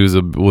Williams,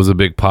 was a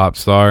big pop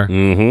star.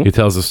 He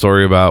tells a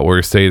story about where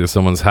he stayed at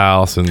someone's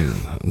house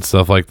and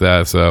stuff like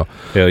that. So,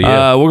 hell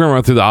yeah. We're gonna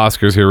run through the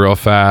Oscars here real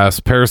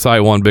fast.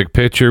 Parasite won Big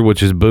Picture,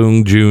 which is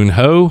Bong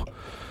Joon-ho.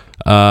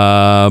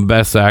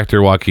 Best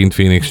Actor Joaquin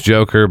Phoenix,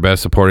 Joker.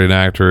 Best Supporting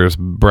Actress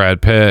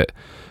Brad Pitt.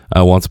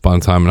 Once Upon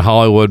a Time in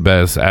Hollywood.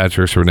 Best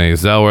Actress Renee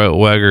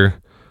Zellweger.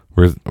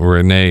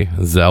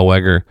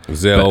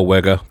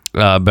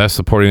 Best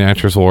Supporting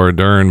Actress Laura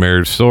Dern,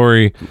 Marriage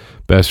Story.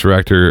 Best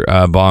Director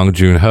Bong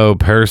Joon-ho,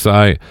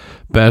 Parasite.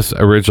 Best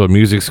Original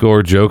Music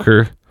Score,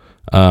 Joker.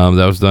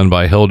 That was done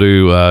by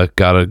Hildu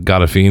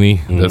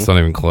Gadafini. That's not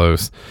even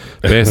close.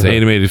 Best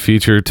Animated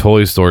Feature,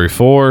 Toy Story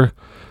 4.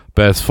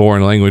 Best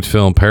Foreign Language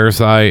Film,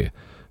 Parasite.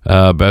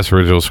 Best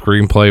Original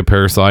Screenplay,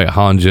 Parasite,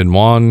 Han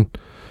Jin-won.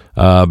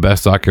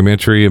 Best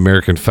Documentary,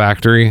 American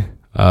Factory.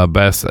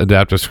 Best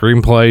Adaptive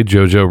Screenplay,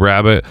 Jojo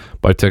Rabbit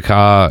by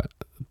Taika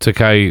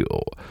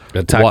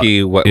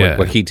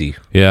Waititi.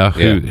 Yeah,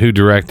 who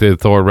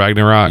directed Thor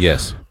Ragnarok.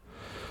 Yes.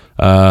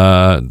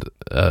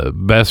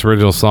 Best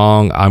Original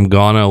Song, I'm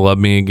Gonna Love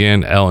Me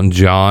Again, Elton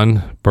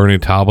John, Bernie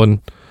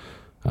Taupin.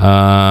 He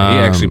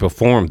actually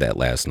performed that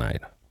last night.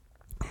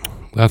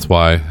 That's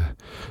why.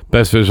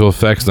 Best Visual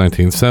Effects,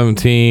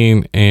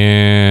 1917,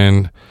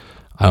 and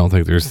I don't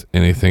think there's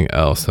anything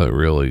else that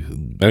really.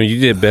 I mean, you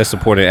did Best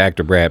Supporting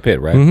Actor Brad Pitt,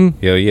 right?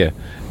 Hell yeah.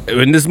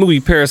 In this movie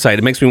Parasite,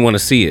 it makes me want to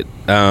see it.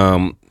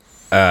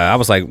 I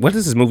was like, what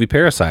is this movie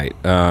Parasite?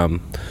 But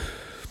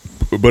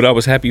I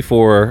was happy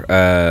for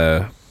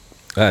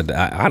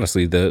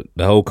honestly the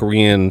whole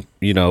Korean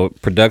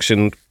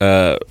production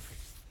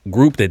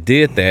group that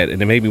did that,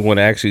 and it made me want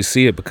to actually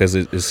see it because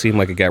it seemed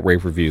like it got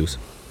rave reviews.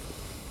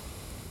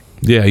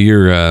 Yeah,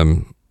 you're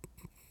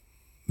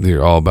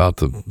all about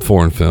the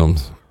foreign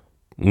films.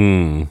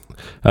 Did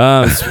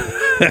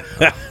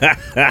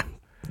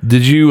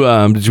you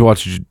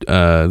watch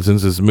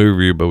since this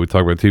movie, but we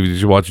talked about TV?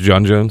 Did you watch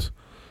John Jones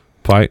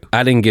fight?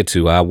 I didn't get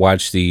to. I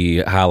watched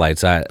the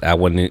highlights. I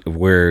wasn't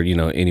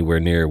anywhere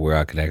near where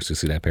I could actually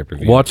see that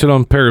pay-per-view. Watch it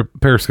on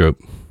Periscope.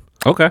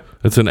 Okay,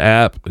 it's an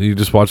app. You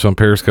just watch it on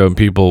Periscope, and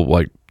people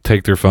like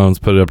take their phones,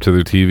 put it up to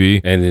their TV,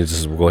 and then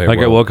just go ahead. Like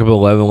I woke up at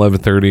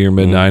 11:30 or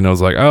midnight, and I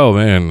was like, "Oh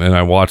man!" And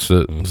I watched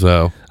it.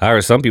 So I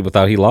heard some people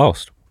thought he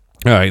lost.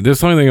 All right, there's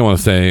something I want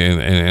to say,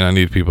 and I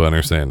need people to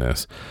understand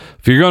this.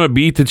 If you're going to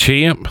beat the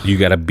champ, you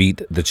got to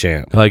beat the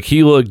champ. Like,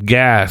 he looked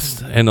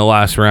gassed in the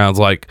last rounds.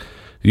 Like,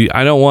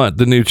 I don't want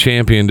the new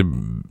champion to,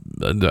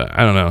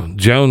 I don't know,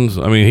 Jones.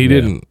 I mean, he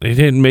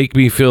didn't make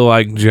me feel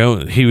like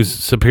he was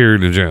superior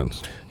to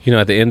Jones.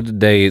 At the end of the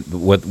day,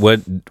 what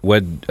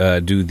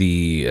do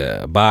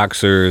the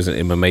boxers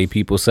and MMA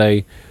people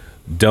say?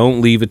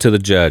 Don't leave it to the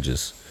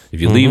judges.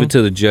 If you leave it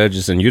to the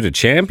judges and you're the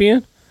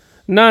champion,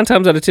 9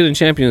 times out of 10, the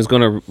champion is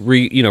going to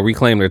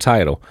reclaim their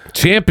title.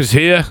 Champ is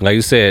here. Like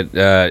you said,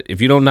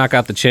 if you don't knock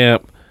out the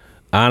champ,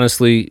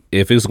 honestly,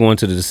 if it's going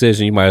to the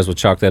decision, you might as well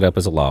chalk that up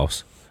as a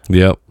loss.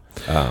 Yep.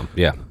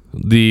 Yeah.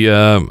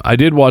 I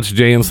did watch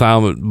Jay and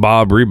Silent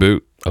Bob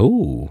reboot.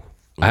 Oh,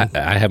 I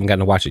haven't gotten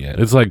to watch it yet.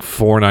 It's like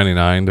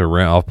 $4.99 to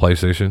rent off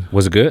PlayStation.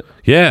 Was it good?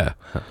 Yeah.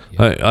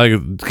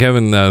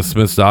 Kevin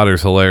Smith's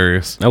daughter's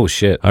hilarious. Oh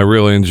shit! I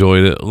really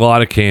enjoyed it. A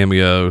lot of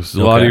cameos.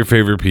 A lot of your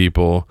favorite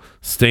people.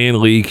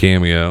 Stan Lee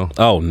cameo.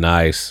 Oh,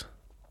 nice.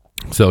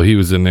 So he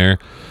was in there.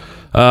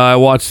 I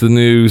watched the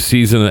new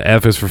season of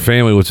F is for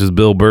Family, which is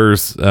Bill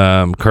Burr's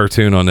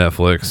cartoon on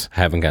Netflix.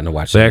 Haven't gotten to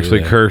watch. They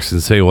actually curse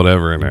and say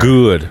whatever in there.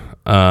 Good.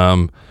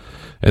 And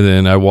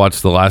then I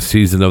watched the last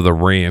season of The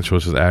Ranch,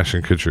 which is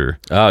Ashton Kutcher.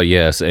 Oh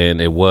yes,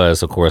 and it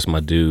was, of course, my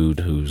dude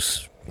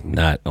who's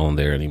not on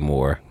there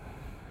anymore.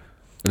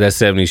 That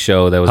 70s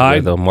show that was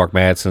with Mark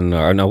Madsen,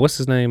 or no, what's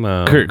his name?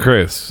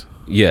 Chris.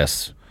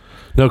 Yes.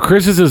 No,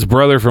 Chris is his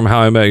brother from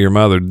How I Met Your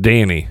Mother,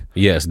 Danny.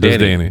 Yes,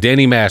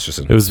 Danny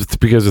Masterson. It was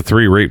because of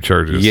 3 rape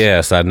charges.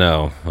 Yes, I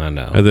know. And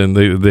then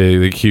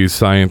they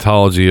accused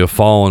Scientology of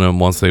following him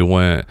once they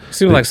went.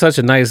 Seemed like such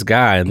a nice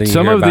guy, and then you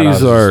some hear of about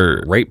these all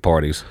are rape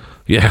parties.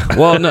 Yeah.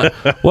 Well, no.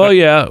 Well,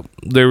 yeah.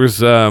 There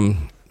was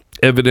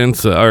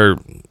evidence or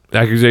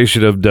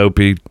accusation of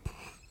dopey.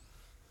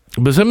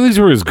 But some of these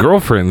were his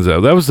girlfriends,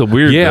 though. That was the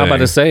weird thing. I'm about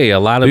to say, a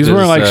lot of these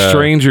weren't like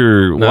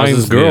stranger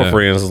his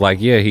girlfriends. Was like,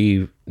 yeah,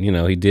 he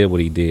did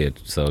what he did.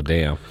 So,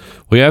 damn.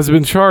 Well, he hasn't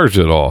been charged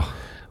at all.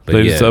 But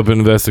They just up an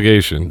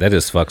investigation. That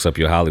just fucks up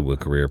your Hollywood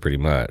career pretty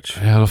much.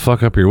 Yeah, it'll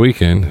fuck up your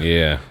weekend.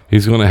 Yeah.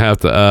 He's going to have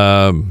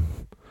to...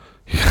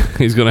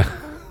 he's going to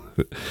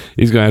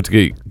have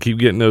to keep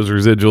getting those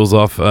residuals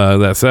off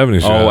that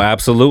 70s show. Oh,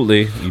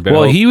 absolutely.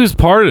 Well, he was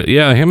part of it.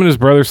 Yeah, him and his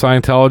brother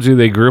Scientology,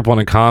 they grew up on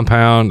a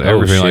compound,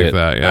 everything like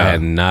that. Yeah. I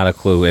had not a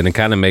clue. And it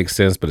kind of makes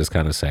sense, but it's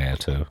kind of sad,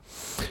 too.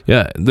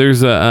 Yeah,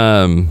 there's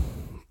a...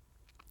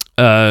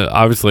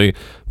 obviously,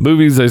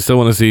 movies I still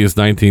want to see is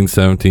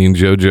 1917,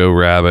 Jojo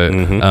Rabbit,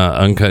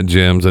 Uncut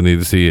Gems. I need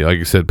to see, like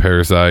you said,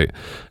 Parasite.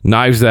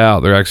 Knives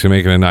Out. They're actually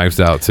making a Knives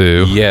Out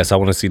too. Yes, I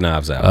want to see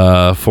Knives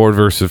Out. Ford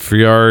versus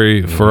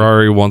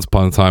Ferrari, Once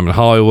Upon a Time in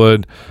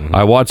Hollywood.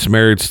 I watched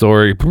Marriage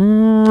Story.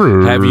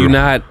 Have you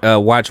not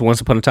watched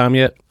Once Upon a Time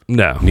yet?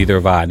 No. Neither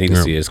have I. I need to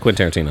see it. It's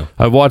Quentin Tarantino.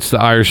 I've watched The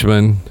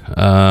Irishman.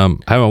 I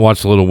haven't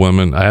watched Little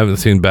Women. I haven't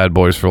seen Bad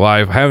Boys for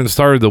Life. I haven't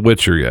started The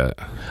Witcher yet.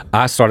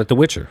 I started The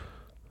Witcher.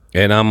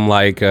 And I'm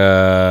like,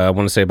 I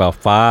want to say about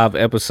 5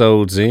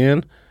 episodes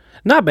in.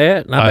 Not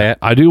bad.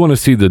 I do want to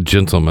see The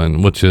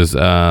Gentleman, which is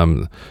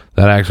that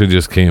actually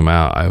just came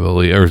out, I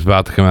believe, or it's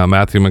about to come out.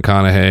 Matthew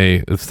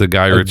McConaughey. It's the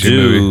Guy Ritchie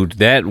movie.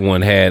 That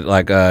one had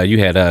like you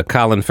had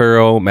Colin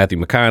Farrell, Matthew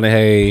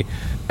McConaughey.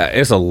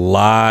 It's a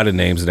lot of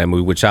names in that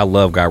movie, which I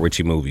love Guy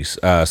Ritchie movies.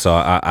 So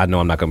I know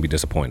I'm not going to be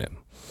disappointed.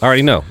 I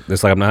already know.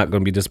 It's like I'm not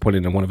going to be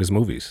disappointed in one of his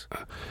movies.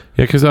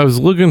 Yeah, because I was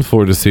looking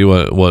forward to see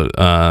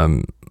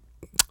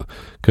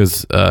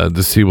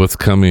to see what's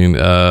coming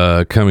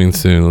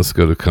soon. Let's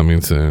go to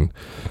coming soon.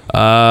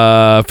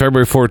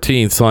 February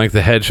 14th, Sonic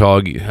the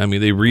Hedgehog. I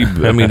mean, they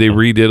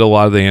redid a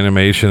lot of the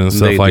animation and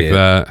stuff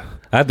that.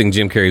 I think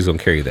Jim Carrey's gonna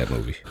carry that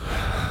movie.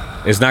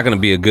 It's not gonna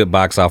be a good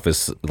box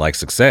office like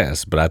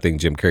success, but I think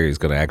Jim Carrey's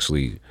gonna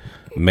actually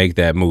make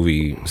that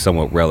movie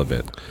somewhat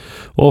relevant.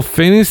 Well,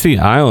 Fantasy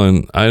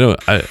Island, I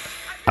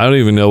don't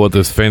even know what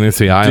this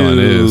Fantasy Island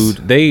is.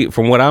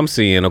 From what I'm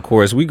seeing, of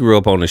course, we grew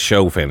up on the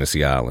show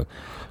Fantasy Island.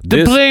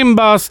 The plane,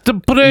 boss, the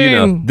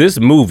plane. This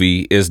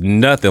movie is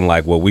nothing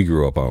like what we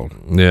grew up on.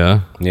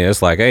 Yeah. Yeah,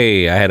 it's like,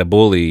 hey, I had a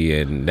bully,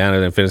 and down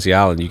at Fantasy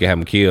Island, you can have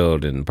him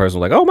killed. And the person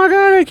was like, oh my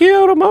God, I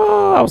killed him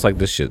all. I was like,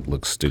 this shit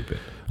looks stupid.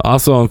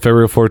 Also on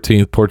February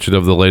 14th, Portrait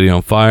of the Lady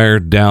on Fire,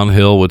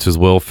 Downhill, which is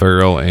Will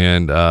Ferrell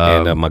and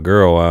my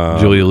girl,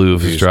 Julia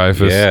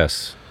Louis-Dreyfus.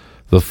 Yes.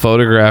 The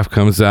Photograph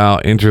comes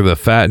out. Enter the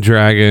Fat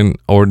Dragon,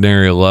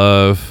 Ordinary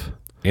Love.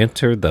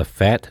 Enter the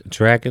Fat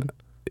Dragon?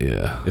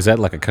 Yeah. Is that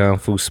like a Kung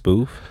Fu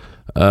spoof?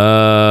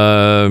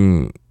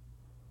 A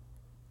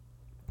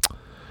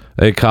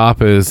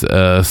cop is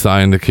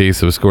assigned the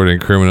case of escorting a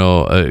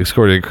criminal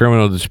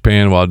to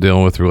Japan while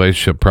dealing with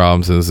relationship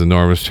problems and his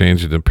enormous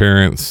change in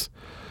appearance.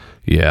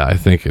 Yeah, I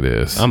think it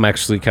is. I'm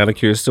actually kind of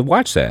curious to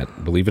watch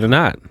that, believe it or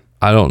not.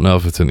 I don't know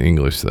if it's in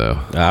English, though.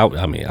 I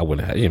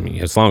wouldn't.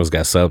 As long as it's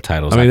got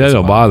subtitles. That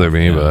don't bother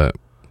me, but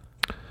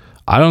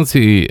I don't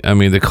see.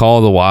 The Call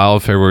of the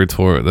Wild, February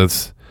 4th.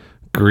 That's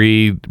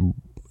Greed,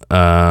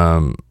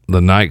 The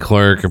Night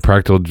Clerk, and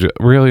Practical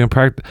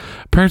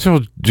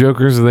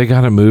Jokers. They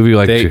got a movie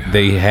like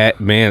they had.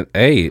 Man,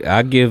 hey,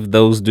 I give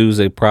those dudes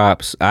a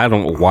props. I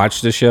don't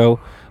watch the show,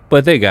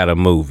 but they got a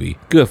movie.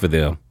 Good for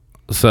them.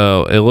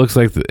 So it looks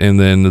like, and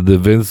then the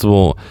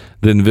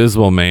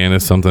Invisible Man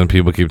is something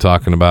people keep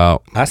talking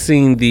about. I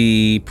seen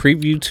the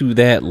preview to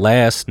that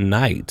last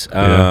night.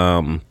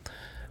 Yeah.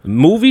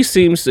 Movie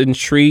seems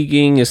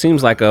intriguing. It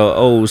seems like a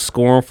old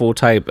scornful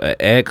type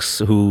ex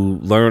who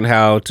learned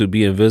how to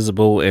be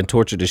invisible and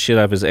tortured the shit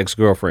out of his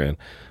ex-girlfriend.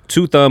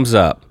 2 thumbs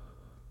up.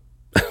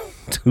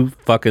 2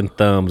 fucking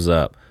thumbs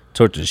up.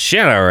 Tortured the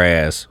shit out of her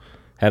ass.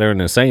 Had her in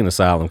an insane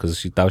asylum because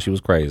she thought she was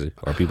crazy,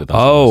 or people thought.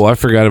 Oh, I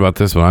forgot about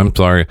this one. I'm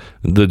sorry.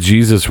 The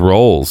Jesus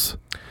Rolls,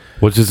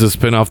 which is a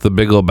spinoff the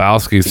Big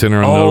Lebowski,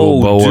 center on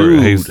notable Bower.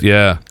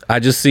 Yeah, I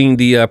just seen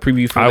the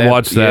preview for that. I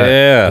watched that.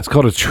 Yeah, it's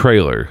called a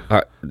trailer,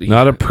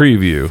 not a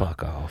preview.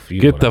 Fuck off.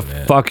 Get the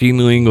fucking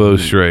lingo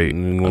straight.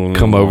 I'll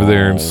come over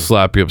there and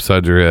slap you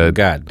upside your head.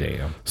 God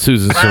damn.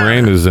 Susan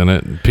Sarandon's in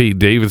it. Pete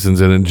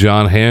Davidson's in it.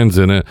 John Hamm's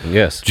in it.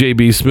 Yes.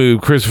 J.B.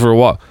 Smoove, Christopher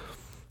Walken.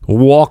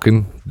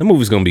 Walking. The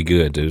movie's gonna be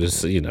good, dude.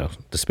 It's, you know,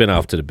 the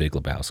spinoff to The Big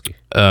Lebowski.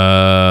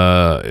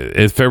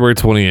 It's February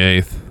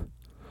 28th.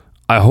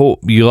 I hope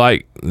you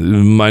like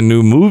my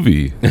new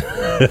movie.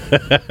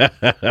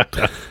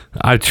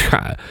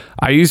 I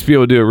used to be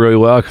able to do it really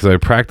well because I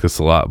practice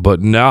a lot,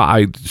 but now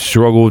I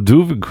struggle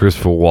doing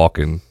Christopher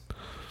Walken.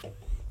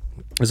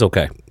 It's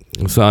okay.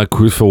 It's not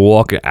Christopher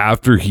Walken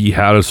after he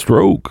had a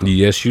stroke.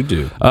 Yes, you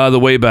do. The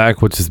Way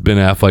Back, which is Ben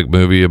Affleck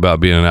movie about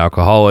being an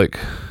alcoholic,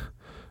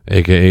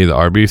 aka the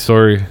RB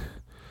story.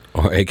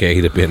 Or aka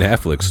the Ben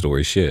Affleck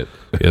story. Shit.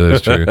 Yeah,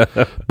 that's true.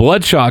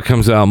 Bloodshot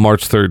comes out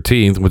March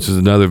 13th, which is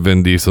another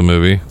Vin Diesel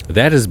movie.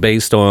 That is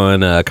based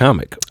on a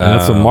comic.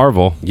 That's a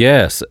Marvel.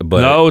 Yes,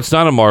 but no, it's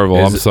not a Marvel.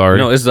 I'm sorry.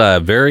 No, it's a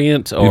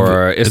variant,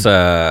 or it's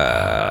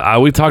a.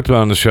 We talked about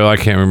it on the show. I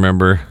can't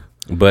remember.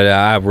 But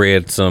I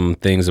read some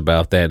things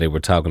about that. They were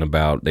talking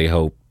about they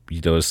hope,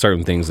 you know,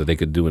 certain things that they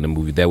could do in the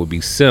movie that would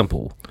be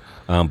simple,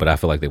 but I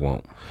feel like they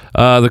won't.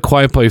 The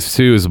Quiet Place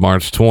 2 is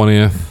March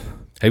 20th.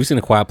 Have you seen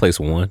The Quiet Place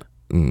 1?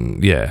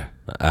 Yeah.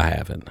 I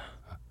haven't.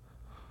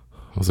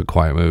 It was a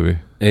quiet movie.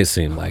 It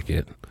seemed like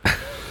it.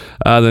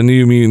 The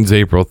New Mutants,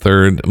 April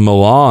 3rd.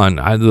 Milan.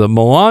 The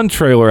Milan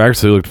trailer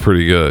actually looked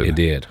pretty good. It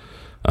did.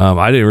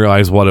 I didn't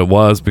realize what it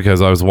was because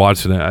I was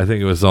watching it. I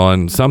think it was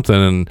on something,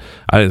 and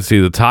I didn't see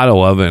the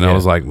title of it, and I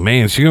was like,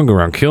 "Man, she's gonna go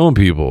around killing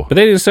people." But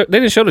they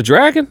didn't show the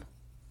dragon.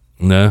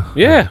 No.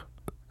 Yeah.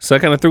 So that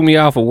kind of threw me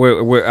off of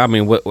where I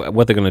mean,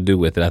 what they're gonna do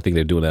with it. I think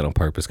they're doing that on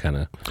purpose, kind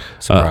of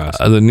surprise.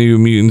 The New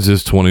Mutants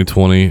is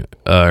 2020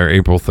 or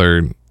April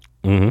 3rd.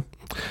 Mm-hmm.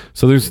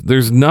 So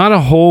there's not a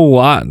whole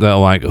lot that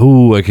like,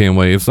 ooh, I can't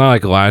wait. It's not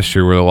like last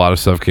year where a lot of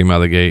stuff came out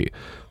of the gate,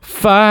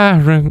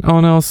 firing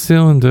on all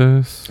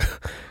cylinders.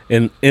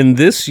 And in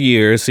this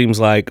year, it seems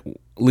like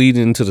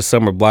leading into the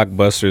summer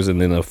blockbusters and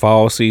then the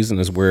fall season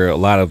is where a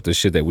lot of the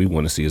shit that we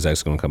want to see is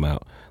actually going to come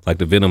out. Like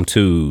the Venom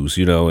 2s,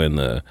 you know, and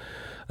the,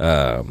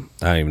 I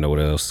don't even know what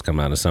else is coming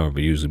out in the summer,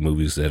 but usually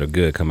movies that are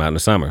good come out in the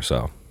summer.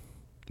 So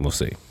we'll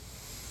see.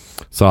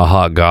 It's all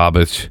hot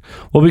garbage.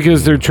 Well,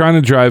 because they're trying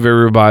to drive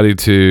everybody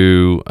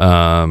to,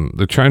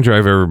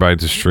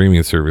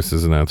 streaming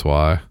services, and that's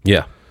why.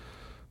 Yeah.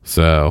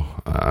 So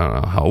I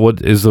don't know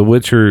what is The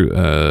Witcher.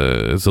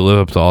 Does it live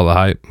up to all the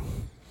hype?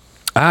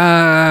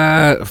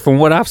 From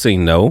what I've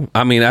seen, no.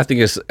 I mean, I think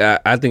it's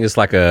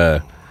like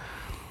a.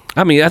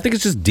 I mean, I think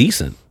it's just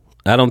decent.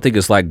 I don't think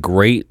it's like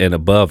great and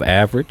above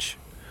average.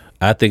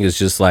 I think it's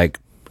just like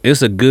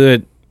it's a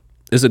good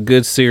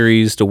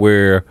series to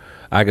where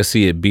I can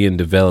see it being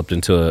developed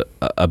into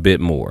a bit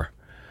more.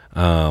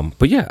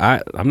 But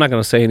yeah, I'm not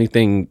gonna say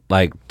anything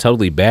like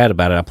totally bad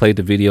about it. I played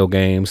the video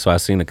game, so I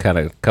seen a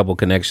couple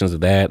connections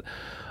of that.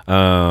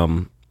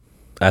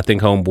 I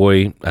think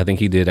Homeboy,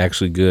 he did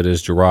actually good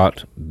as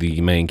Geralt, the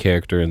main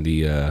character in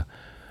the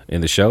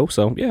show.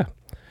 So yeah,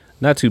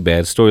 not too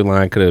bad.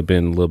 Storyline could have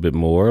been a little bit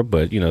more,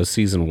 but you know,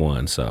 season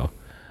 1, so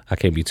I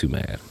can't be too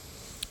mad.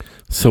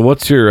 So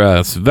what's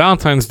your so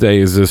Valentine's Day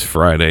is this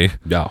Friday?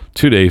 Yeah,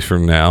 2 days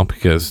from now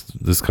because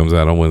this comes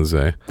out on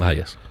Wednesday. Ah,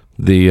 yes.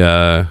 Do you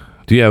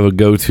have a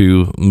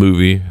go-to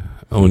movie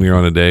when you're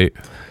on a date?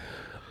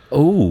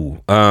 Oh,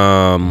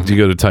 do you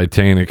go to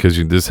Titanic because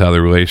this is how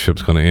the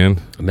relationship's going to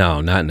end?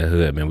 No, not in the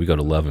hood, man. We go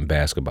to Love and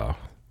Basketball.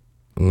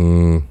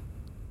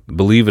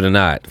 Believe it or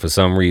not, for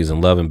some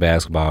reason, Love and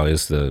Basketball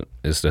is the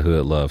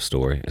hood love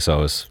story.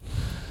 So it's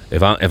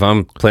if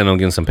I'm planning on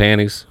getting some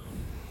panties,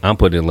 I'm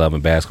putting in Love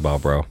and Basketball,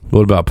 bro.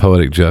 What about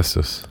Poetic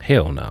Justice?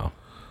 Hell no.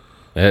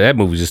 That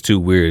movie's just too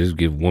weird. It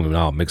give women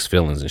all mixed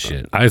feelings and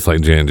shit. I just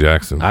like Janet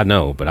Jackson. I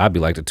know, but I'd be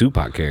like the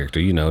Tupac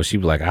character, you know.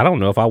 She'd be like, I don't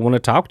know if I want to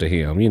talk to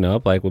him, you know.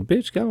 I'm like, well,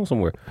 bitch, go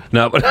somewhere.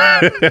 No, but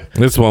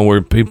this one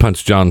where he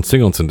punched John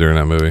Singleton during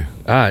that movie.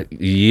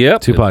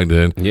 Yep. Tupac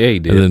did. Yeah, he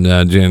did. And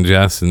then Janet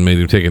Jackson made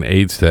him take an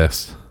AIDS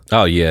test.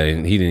 Oh, yeah,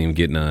 and he didn't even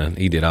get none.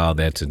 He did all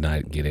that to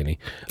not get any.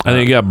 I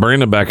think he got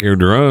Brenda back here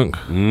drunk.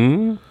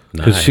 Nice.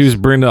 Because she was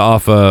Brenda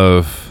off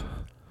of...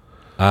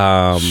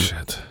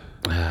 shit.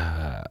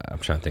 I'm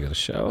trying to think of the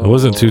show. It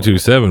wasn't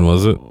 227,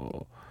 was it?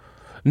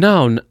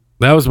 No.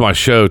 That was my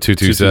show,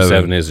 227.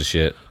 227 is a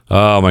shit.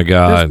 Oh, my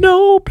God. There's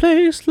no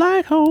place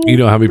like home. You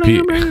know how many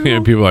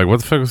people are like, what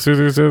the fuck is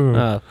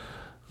 227?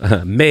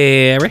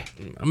 Mary.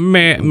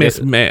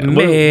 Miss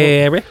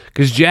Mary.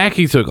 Because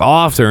Jackie took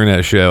off during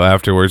that show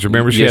afterwards.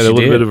 Remember, she had a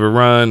little bit of a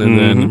run,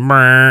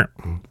 and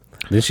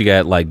then she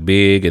got like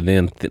big and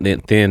then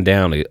thin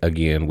down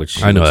again,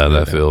 which I know how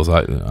that feels.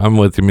 I'm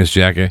with you, Miss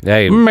Jackie.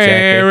 Hey,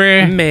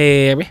 Mary. Jackie.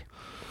 Mary.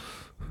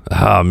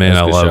 Oh man,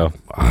 I love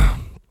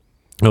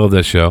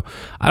that show.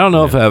 I don't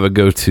know if I have a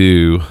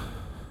go-to.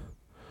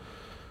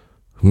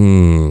 I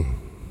don't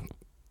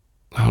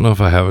know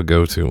if I have a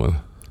go-to one.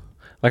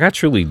 Like, I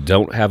truly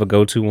don't have a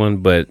go-to one,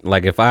 but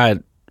like if I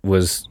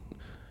was,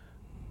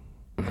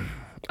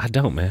 I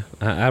don't, man.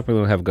 I really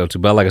don't have a go-to.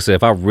 But like I said,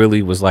 if I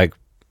really was like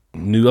I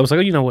was like,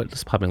 oh, you know what?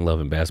 Let's pop in Love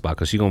and Basketball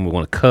because she's gonna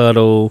want to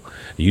cuddle.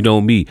 You know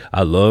me,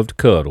 I love to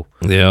cuddle.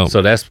 Yeah.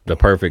 So that's the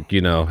perfect,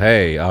 you know.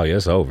 Hey, oh yeah,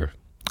 it's over.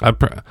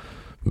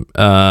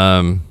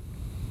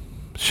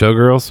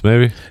 Showgirls,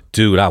 maybe.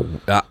 Dude,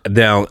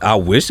 I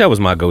wish that was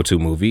my go-to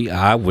movie.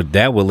 That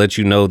would let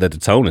you know that the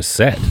tone is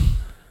set.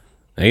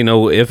 Ain't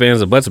no ifs,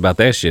 ands, or buts about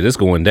that shit. It's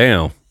going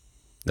down.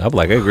 I'm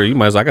like, hey, girl, you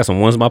might as well. I got some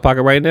ones in my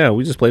pocket right now.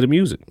 We just play the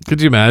music.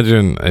 Could you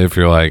imagine if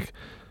you're like,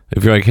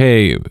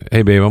 hey,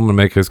 babe, I'm gonna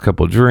make us a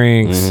couple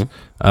drinks.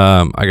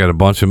 I got a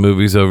bunch of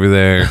movies over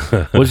there.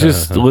 let's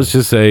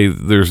just say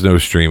there's no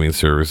streaming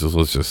services.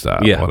 Let's just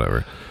stop. Yeah.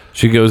 Whatever.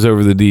 She goes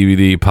over the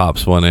DVD,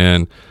 pops one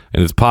in,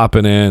 and it's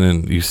popping in,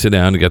 and you sit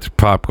down, you get the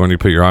popcorn, you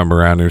put your arm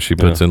around her, she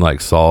puts in like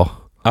Saw.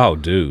 Oh,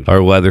 dude.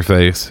 Or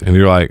Leatherface, and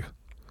you're like,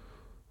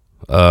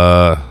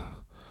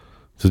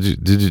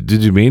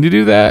 did you mean to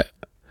do that?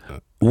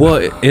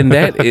 Well, in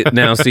that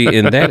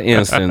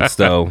instance,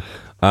 though,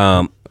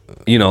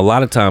 you know, a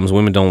lot of times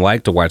women don't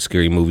like to watch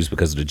scary movies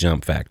because of the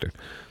jump factor.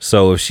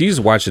 So if she's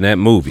watching that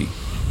movie,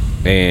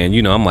 and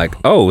you know, I'm like,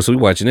 oh, so we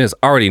watching this?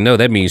 I already know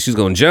that means she's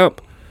gonna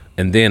jump,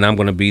 and then I'm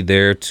gonna be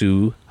there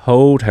to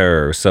hold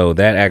her. So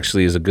that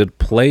actually is a good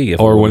play.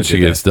 Or when she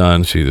gets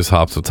done, she just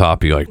hops on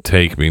top of you, like,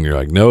 take me, and you're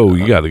like, no,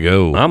 you got to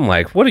go. I'm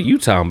like, what are you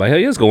talking about? Hell,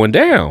 it's going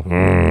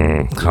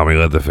down. Call me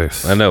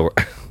Leatherface. I know.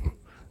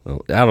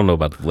 I don't know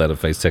about the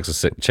Leatherface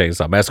Texas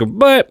Chainsaw Massacre,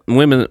 but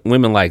women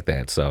like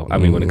that. So I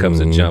mean, when it comes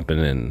to jumping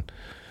and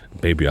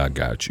baby, I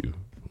got you.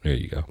 There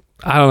you go.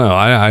 I don't know.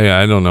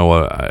 I don't know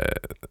what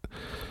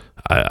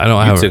I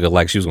don't have. You took it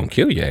like she was gonna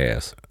kill your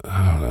ass.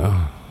 I don't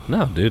know.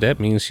 No, dude, that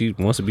means she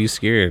wants to be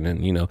scared,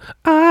 and you know,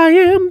 I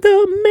am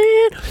the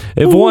man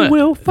If who one,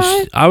 will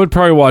fight. I would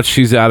probably watch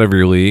She's Out of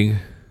Your League,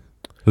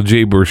 the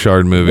Jay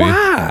Bouchard movie.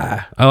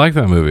 Why? I like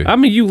that movie. I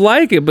mean, you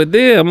like it, but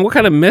then what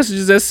kind of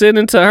messages that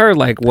sending to her?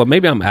 Like, well,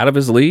 maybe I'm out of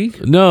his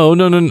league. No,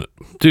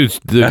 dude.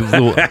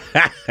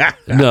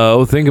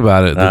 No, think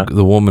about it.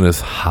 The woman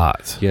is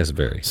hot. Yes,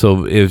 very.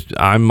 So if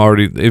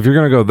you're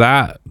gonna go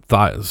that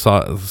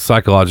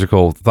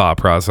psychological thought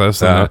process,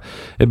 then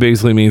it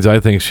basically means I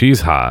think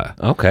she's hot.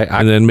 Okay,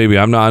 and then maybe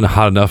I'm not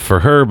hot enough for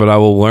her, but I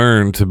will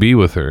learn to be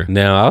with her.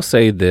 Now I'll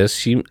say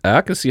this: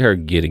 I can see her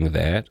getting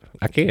that.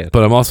 I can.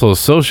 But I'm also a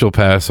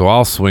sociopath, so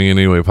I'll swing in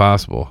any way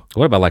possible.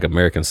 What about like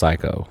American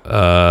Psycho?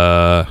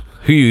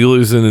 Who you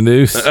losing the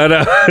news? I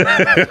know.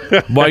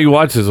 Why you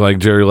watch this? Like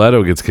Jerry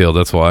Leto gets killed.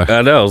 That's why.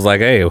 I know. It's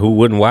like, hey, who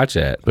wouldn't watch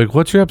that? Like,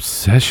 what's your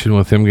obsession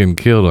with him getting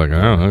killed? Like,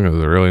 I don't know,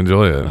 because I really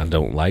enjoy it. I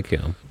don't like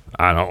him.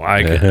 I don't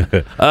like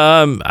it.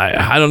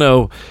 I don't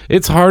know.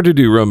 It's hard to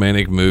do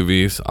romantic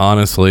movies,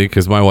 honestly,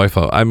 because my wife.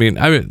 Me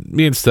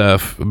and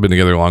Steph have been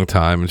together a long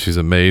time, and she's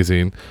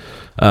amazing.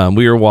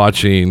 We were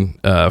watching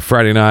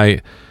Friday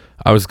night.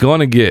 I was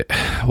going to get.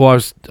 Well,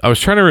 I was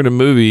trying to rent a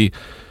movie,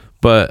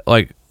 but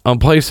like on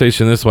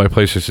PlayStation, this is why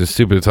PlayStation is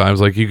stupid at times.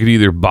 Like you could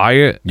either buy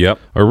it,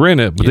 or rent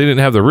it, but they didn't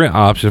have the rent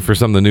option for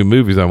some of the new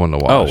movies I wanted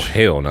to watch. Oh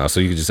hell no! So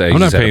you could just say I'm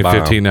not paying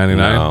 $15.99.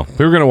 No.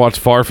 We were gonna watch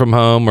Far From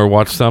Home or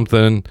watch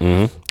something.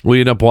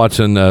 We ended up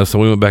watching. So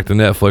we went back to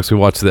Netflix. We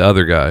watched The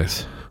Other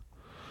Guys.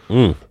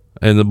 And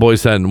the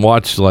boys hadn't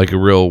watched like a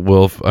real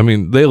Wolf. I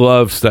mean, they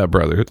love Step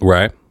Brothers,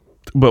 right?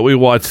 But we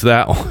watched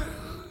that one.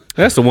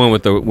 That's the one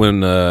with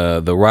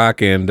the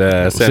Rock and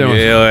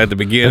Samuel at the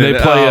beginning. And they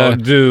play,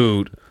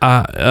 dude.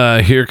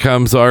 Here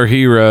comes our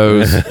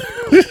heroes.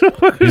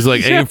 He's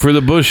like, aim for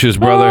the bushes,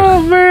 brother.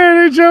 Oh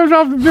man, he jumped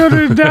off the building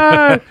and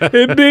died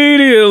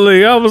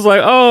immediately. I was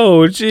like,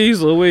 oh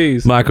jeez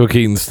Louise. Michael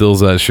Keaton steals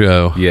that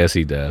show. Yes,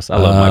 he does. I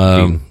love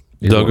Michael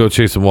Keaton. Don't go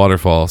chasing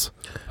waterfalls.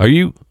 Are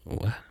you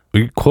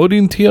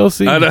quoting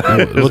TLC? I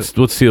know. What's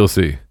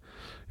TLC?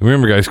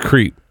 Remember, guys,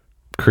 Creep.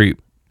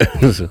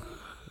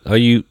 Are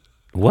you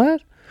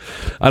what?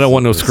 I don't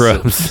want no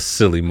scrubs.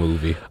 Silly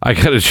movie. I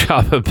got a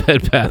job at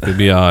Bed Bath &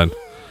 Beyond.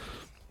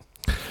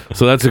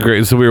 So that's a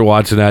great. So we were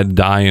watching that,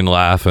 dying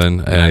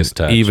laughing, and nice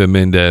touch. Eva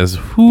Mendes.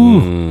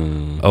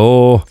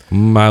 Oh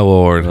my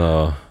lord!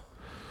 Oh,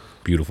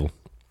 beautiful.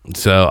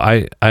 So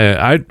I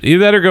either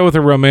that or go with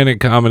a romantic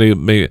comedy,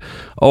 maybe,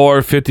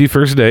 or 50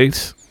 First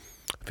Dates.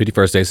 50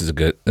 First Dates is a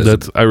good.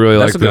 I really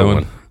like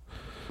that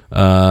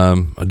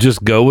one.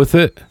 Just go with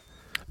it.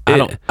 I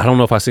don't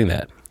know if I've seen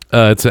that.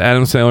 It's an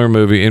Adam Sandler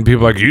movie, and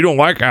people are like, you don't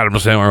like Adam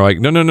Sandler. Like,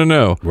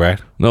 no. Right.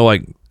 No,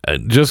 like,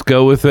 just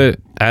go with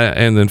it.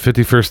 And then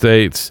 50 First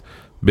Dates,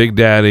 Big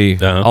Daddy,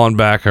 On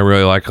Back. I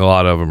really like a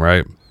lot of them,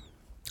 right?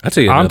 I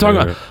tell you, I'm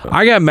talking about,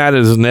 I got mad at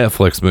his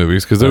Netflix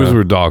movies because those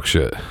were dog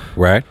shit.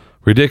 Right.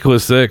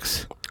 Ridiculous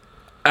Six.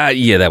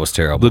 Yeah, that was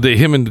terrible.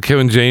 Him and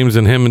Kevin James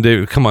and him and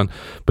David. Come on.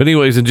 But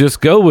anyways, and just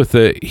go with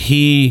it.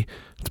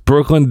 It's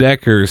Brooklyn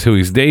Deckers who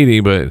he's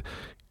dating, but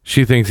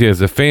she thinks he has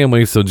a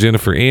family, so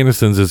Jennifer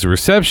Aniston's is a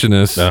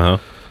receptionist.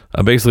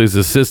 Basically, his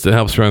assistant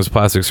helps run his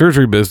plastic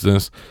surgery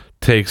business,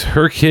 takes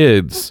her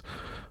kids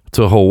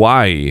to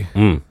Hawaii,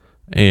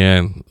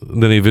 and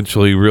then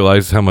eventually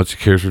realizes how much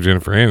he cares for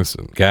Jennifer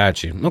Aniston.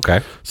 Got you.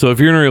 Okay. So if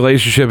you're in a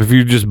relationship, if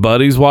you're just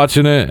buddies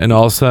watching it, and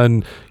all of a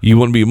sudden you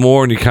want to be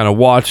more, and you kind of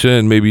watch it,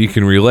 and maybe you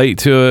can relate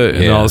to it,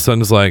 and all of a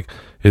sudden it's like,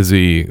 does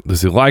he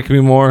like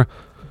me more?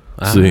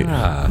 See,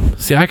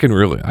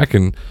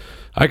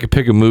 I could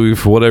pick a movie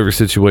for whatever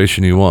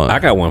situation you want. I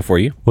got one for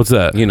you. What's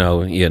that?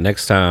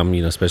 Next time,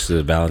 especially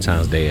the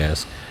Valentine's Day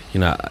ask,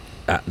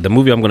 the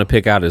movie I'm going to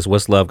pick out is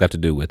What's Love Got to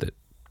Do with It.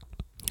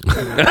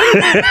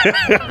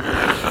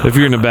 If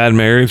you're in a bad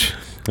marriage,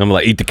 I'm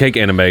like, eat the cake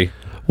anime.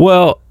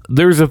 Well,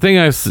 there's a thing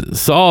I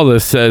saw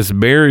that says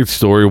Marriage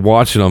Story.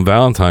 Watch it on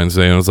Valentine's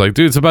Day, and I was like,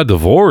 dude, it's about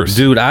divorce.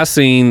 Dude, I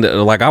seen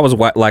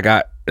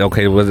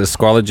was it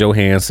Scarlett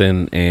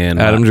Johansson and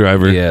Adam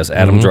Driver? Yes,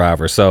 Adam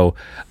Driver. So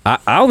I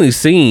only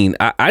seen.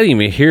 I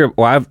didn't even hear.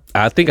 Well,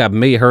 I think I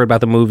may have heard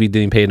about the movie,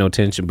 didn't pay no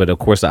attention. But of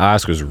course, the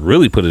Oscars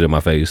really put it in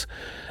my face.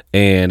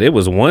 And it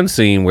was one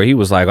scene where he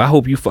was like, I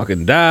hope you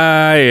fucking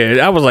die.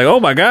 And I was like, oh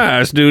my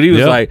gosh, dude. He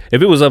was like,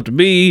 if it was up to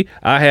me,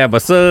 I have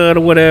a son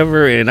or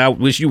whatever, and I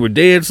wish you were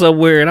dead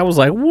somewhere. And I was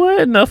like,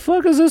 what in the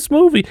fuck is this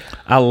movie?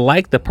 I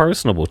like the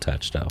personable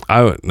touch, though.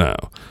 No.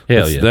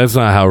 Hell That's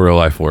not how real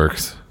life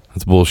works.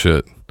 That's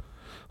bullshit.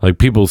 Like,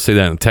 people say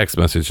that in a text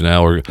message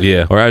now, or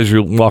as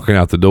you're walking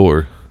out the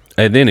door.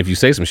 And then if you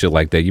say some shit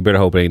like that, you better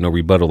hope it ain't no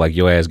rebuttal like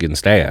your ass getting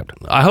stabbed.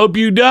 I hope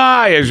you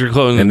die as you're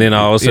closing. And then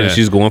all of a sudden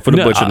she's going for the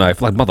butcher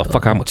knife. Like,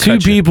 motherfucker, I'm going to cut you.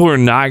 Two people are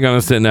not going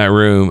to sit in that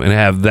room and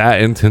have that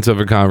intense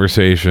of a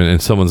conversation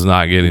and someo's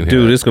not getting hit.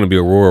 Dude, it's going to be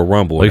a Royal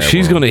Rumble. Like,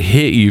 she's going to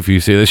hit you if you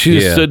say that. She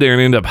just stood there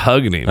and ended up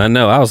hugging him. I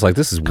know. I was like,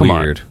 this is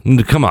weird.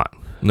 Come on.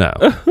 No.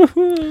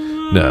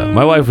 No.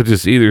 My wife would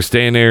just either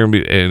stand there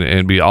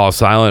and be all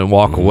silent and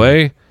walk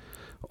away,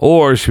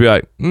 or she'd be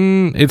like,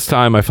 it's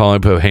time I finally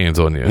put hands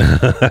on you.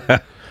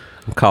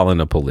 I'm calling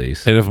the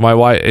police. And if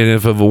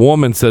a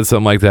woman said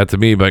something like that to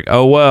me, like,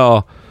 oh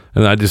well,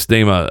 and I just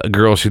name a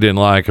girl she didn't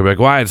like, I'm like,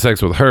 well, I had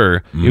sex with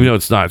her, even though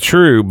it's not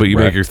true, but you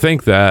make her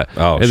think that,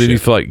 and then you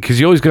feel like,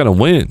 because you always got to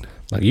win.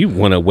 Like, you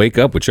want to wake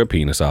up with your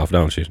penis off,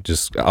 don't you?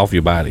 Just off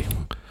your body.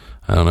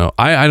 I don't know.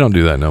 I don't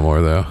do that no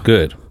more though.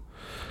 Good.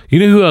 You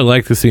know who I'd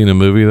like to see in a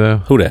movie though?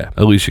 Who that?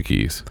 Alicia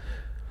Keys.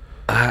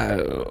 I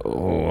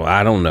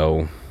don't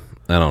know.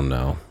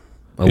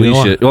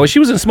 Alicia. Oh, she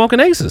was in Smoking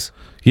Aces.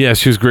 Yeah,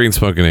 she was great in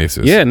Smoking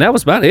Aces. Yeah, and that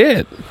was about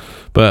it.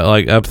 But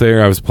like up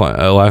there, I was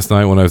last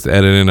night when I was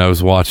editing, I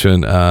was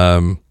watching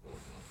her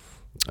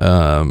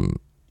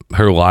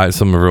live,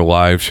 some of her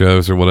live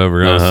shows or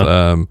whatever else.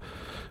 Oh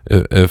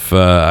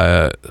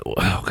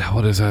God,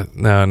 what is that?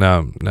 Now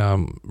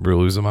I'm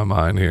really losing my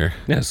mind here.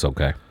 Yeah, it's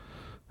okay.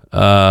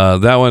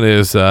 That one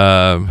is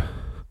that's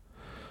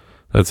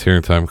here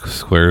in Times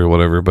Square or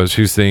whatever. But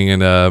she's singing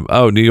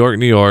New York,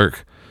 New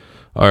York.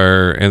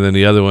 And then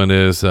the other one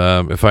is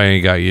If I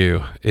Ain't Got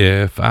You.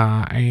 If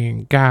I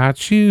Ain't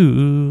Got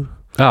You.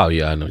 Oh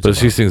yeah, I know. But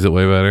she sings it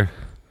way better.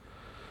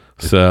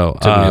 So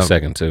it took me a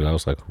second too. I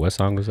was like, what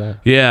song is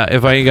that? Yeah,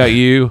 If I Ain't Got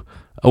You.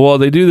 Well,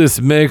 they do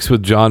this mix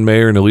with John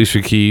Mayer and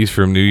Alicia Keys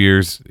from New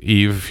Year's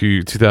Eve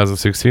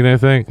 2016, I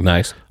think.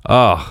 Nice.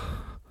 Oh,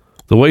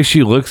 the way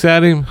she looks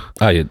at him.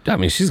 Oh yeah, I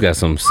mean, she's got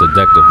some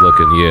seductive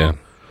looking. Yeah.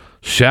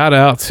 Shout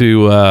out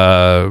to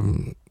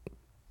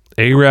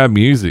A-Rab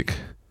Music.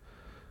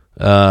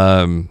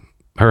 Her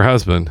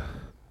husband,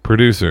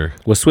 producer,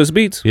 was Swiss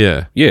Beats.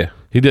 Yeah,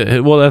 he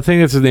did. Well, I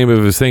think that's the name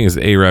of his thing is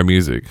A-Rab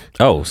Music.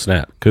 Oh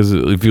snap! Because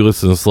if you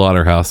listen to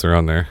Slaughterhouse, they're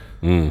on there.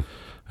 And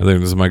then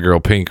there's my girl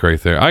Pink right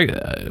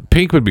there.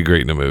 Pink would be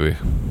great in a movie.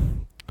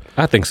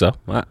 I think so.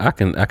 I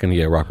can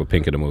rock with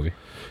Pink in a movie.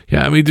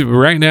 Yeah, I mean, dude,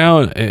 right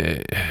now,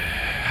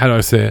 how do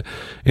I say it?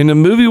 In the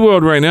movie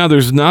world right now,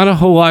 there's not a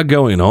whole lot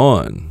going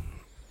on.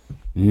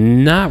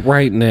 Not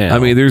right now. I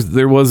mean,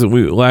 there wasn't.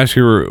 Last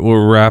year we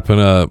were wrapping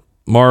up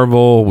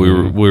Marvel.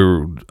 We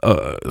were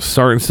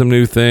starting some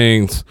new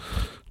things.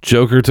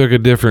 Joker took a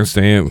different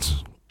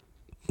stance,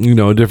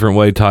 a different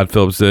way. Todd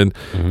Phillips did.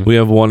 We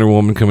have Wonder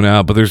Woman coming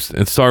out, but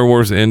Star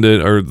Wars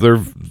ended, or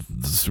their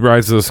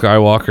Rise of the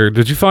Skywalker.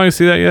 Did you finally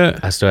see that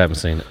yet? I still haven't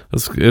seen it.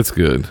 It's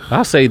good.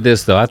 I'll say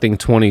this though. I think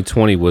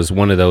 2020 was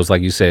one of those,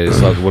 like you said,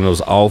 it's like one of those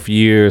off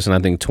years, and I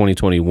think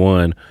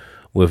 2021.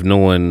 With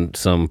knowing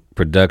some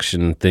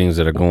production things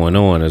that are going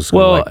on, is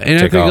I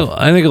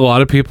think a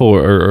lot of people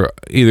are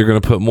either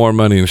going to put more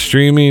money in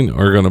streaming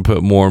or going to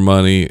put more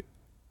money,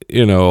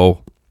 do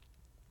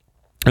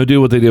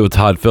what they did with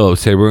Todd Phillips.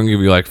 Say, we're going to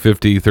give you like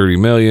 50, 30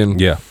 million.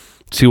 Yeah.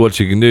 See what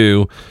you can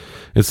do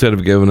instead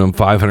of giving them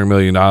 $500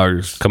 million.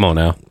 Come on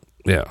now.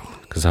 Yeah.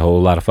 Because a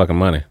whole lot of fucking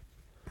money.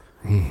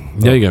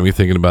 Yeah, you got me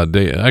thinking about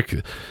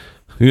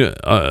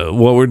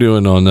what we're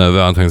doing on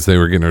Valentine's Day,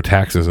 we're getting our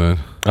taxes in.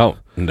 Oh,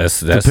 that's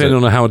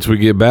depending on how much we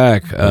get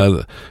back.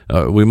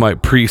 We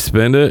might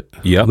pre-spend it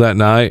that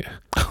night.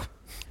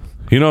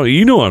 You know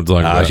what I'm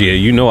talking about.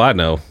 Yeah, I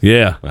know.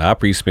 Yeah. I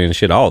pre-spend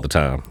shit all the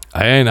time.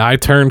 And I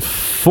turned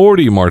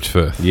 40 March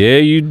 5th. Yeah,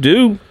 you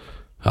do.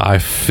 I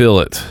feel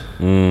it.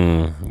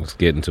 It's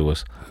getting to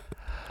us.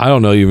 I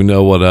don't even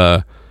know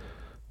what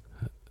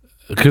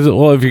because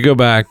if you go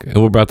back,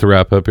 and we're about to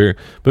wrap up here,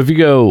 but if you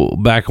go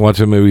back and watch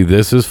a movie,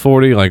 This Is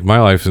 40, like my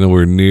life's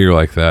nowhere near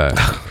like that.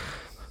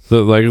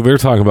 So, like, they're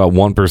talking about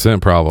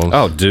 1% problems.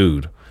 Oh,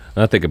 dude.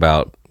 I think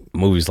about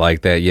movies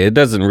like that. Yeah, it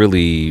doesn't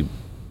really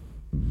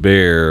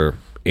bear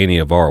any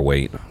of our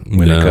weight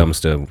when it comes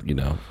to,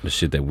 the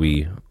shit that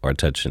we are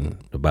touching,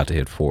 about to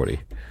hit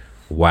 40.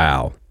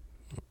 Wow.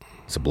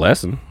 It's a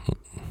blessing.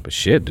 But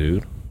shit,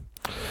 dude.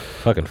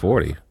 Fucking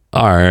 40.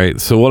 All right.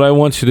 So what I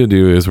want you to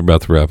do is we're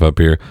about to wrap up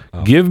here.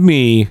 Oh. Give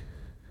me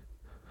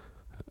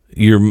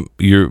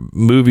your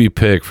movie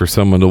pick for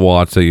someone to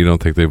watch that you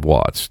don't think they've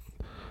watched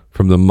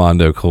from the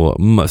Mondo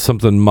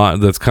something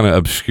that's kind of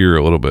obscure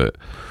a little bit.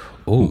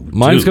 Oh,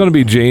 mine's going to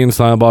be Jay and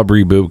Silent Bob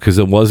Reboot because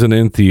it wasn't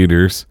in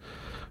theaters,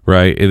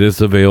 right? It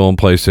is available on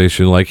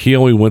PlayStation. Like he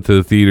only went to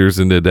the theaters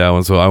and did that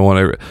one. So I want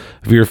to.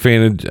 If you're a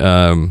fan of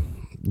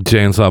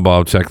Jay and Silent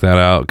Bob, check that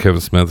out.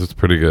 Kevin Smith is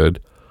pretty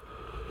good.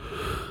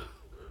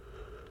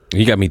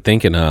 You got me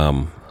thinking.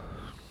 And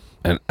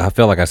I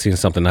felt like I seen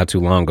something not too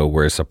long ago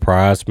where it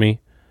surprised me.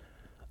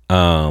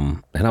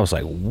 And I was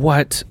like,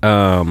 "What?"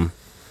 And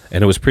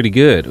it was pretty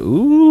good.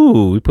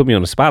 Ooh, you put me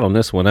on the spot on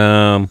this one.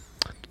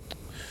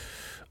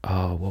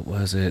 Oh, what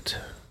was it?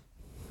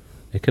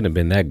 It couldn't have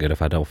been that good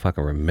if I don't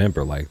fucking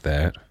remember like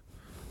that.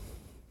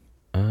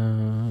 But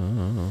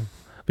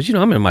you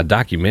know, I'm in my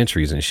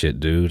documentaries and shit,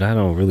 dude. I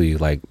don't really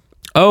like.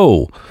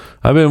 Oh,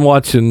 I've been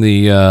watching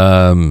the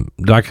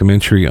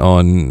documentary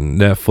on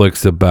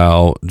Netflix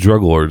about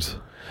drug lords.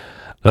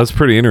 That's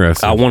pretty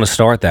interesting. I want to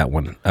start that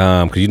one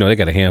because you know they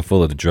got a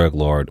handful of the drug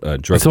lord.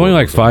 It's only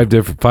like five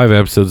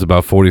episodes,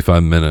 about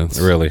 45 minutes.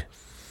 Really?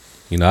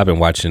 You know, I've been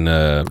watching.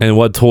 And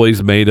What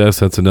Toys Made Us.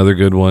 That's another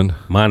good one.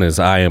 Mine is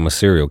I Am a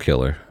Serial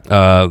Killer.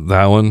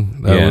 That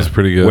one was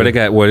pretty good. Where they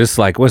got it's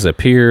like what's it?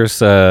 Piers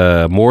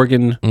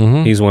Morgan.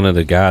 Mm-hmm. He's one of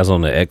the guys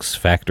on the X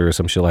Factor or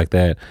some shit like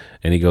that,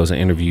 and he goes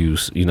and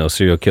interviews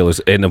serial killers.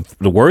 And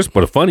the worst,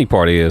 but the funny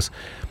part is,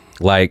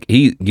 like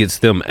he gets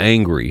them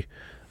angry.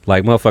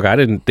 Like, motherfucker, I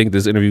didn't think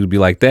this interview would be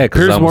like that.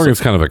 Piers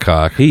Morgan's kind of a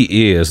cock.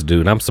 He is,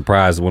 dude. I'm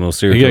surprised one of those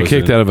serial killers. He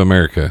got kicked out of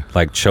America.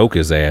 Like, choke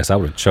his ass. I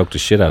would have choked the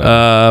shit out of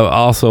him.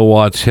 Also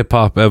watch Hip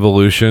Hop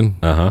Evolution.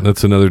 Uh-huh.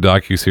 That's another little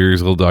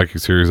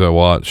docuseries I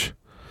watch.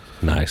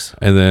 Nice.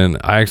 And then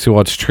I actually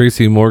watched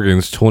Tracy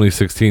Morgan's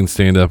 2016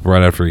 stand-up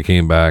right after he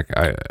came back.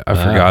 I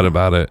forgot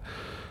about it.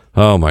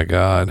 Oh, my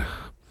God.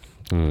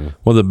 One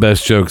of the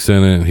best jokes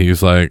in it,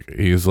 he's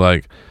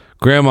like,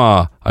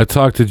 Grandma, I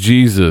talked to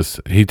Jesus.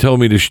 He told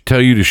me to tell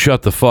you to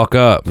shut the fuck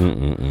up.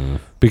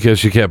 Because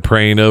she kept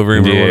praying over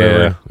him or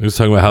whatever. He was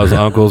talking about how his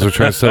uncles were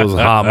trying to sell his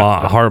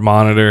heart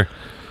monitor.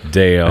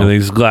 Damn. And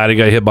he's glad he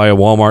got hit by a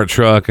Walmart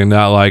truck and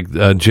not like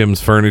Jim's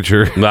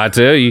furniture. I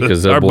tell you,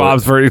 because or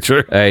Bob's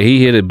furniture.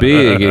 He hit it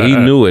big and he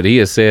knew it. He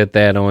had said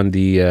that on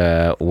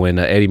the when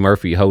Eddie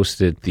Murphy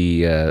hosted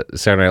the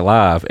Saturday Night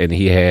Live, and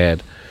he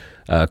had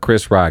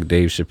Chris Rock,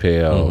 Dave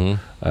Chappelle,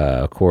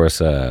 of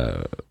course.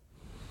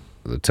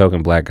 The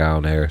token black guy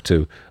on there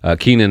too.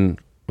 Keenan,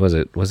 what's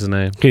his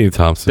name? Keenan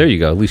Thompson. There you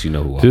go. At least you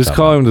know who. Just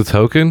call him the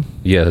token.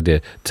 Yeah, I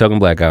did. Token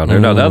black guy on there.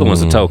 No, the other one's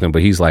the token,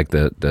 but he's like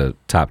the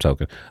top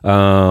token.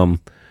 And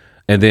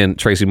then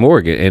Tracy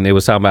Morgan, and they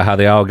was talking about how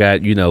they all got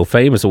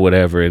famous or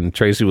whatever. And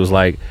Tracy was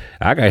like,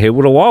 "I got hit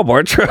with a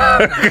Walmart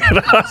truck."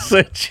 And I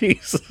said,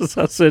 "Jesus!"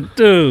 I said,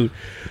 "Dude,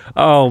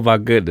 oh my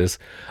goodness,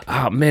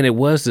 oh man, it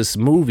was this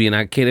movie, and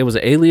I can't. It was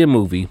an alien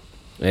movie."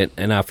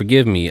 And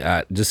forgive me,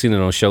 I just seen it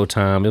on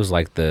Showtime. It was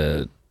like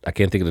I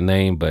can't think of the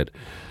name, but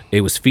it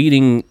was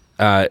feeding,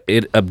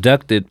 it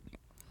abducted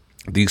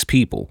these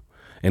people.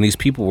 And these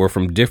people were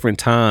from different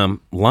time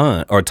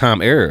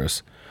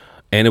eras.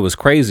 And it was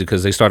crazy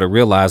because they started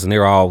realizing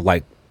they're all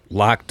like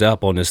locked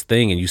up on this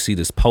thing. And you see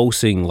this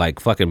pulsing like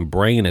fucking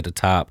brain at the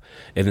top.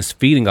 And it's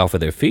feeding off of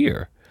their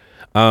fear.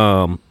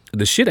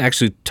 The shit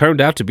actually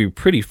turned out to be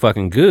pretty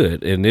fucking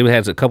good. And it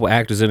has a couple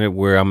actors in it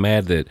where I'm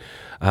mad that,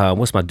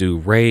 what's my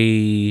dude?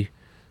 Ray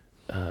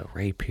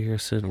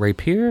Pearson? Ray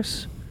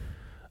Pierce?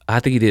 I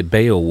think he did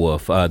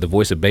Beowulf, the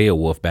voice of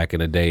Beowulf back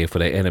in the day for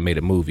that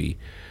animated movie.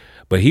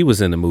 But he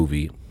was in the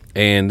movie.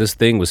 And this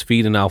thing was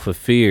feeding off of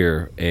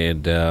fear.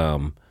 And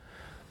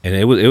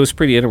it was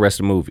pretty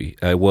interesting movie.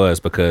 It was,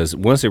 because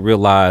once it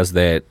realized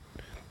that,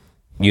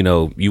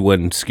 you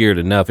wasn't scared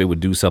enough, it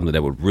would do something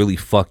that would really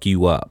fuck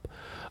you up.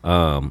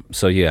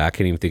 So yeah, I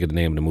can't even think of the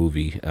name of the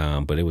movie,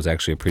 but it was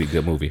actually a pretty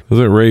good movie. Was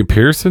it Ray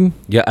Pearson?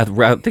 Yeah,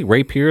 I think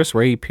Ray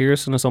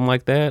Pearson or something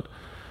like that.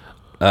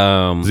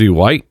 Is he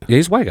white? Yeah,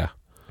 he's a white guy.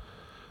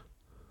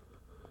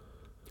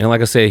 And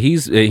like I said,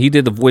 he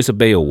did the voice of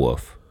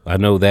Beowulf. I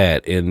know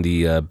that in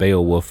the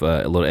Beowulf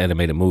little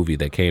animated movie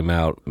that came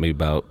out maybe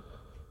about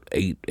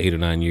 8 or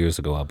 9 years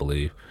ago, I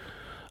believe.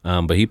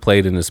 But he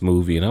played in this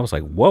movie, and I was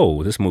like,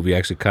 whoa, this movie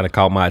actually kind of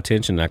caught my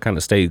attention. And I kind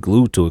of stayed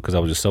glued to it because I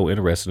was just so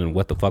interested in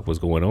what the fuck was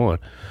going on.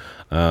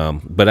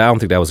 But I don't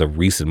think that was a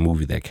recent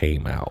movie that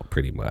came out,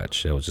 pretty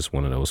much. It was just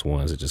one of those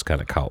ones that just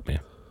kind of caught me.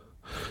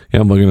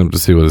 Yeah, I'm looking up to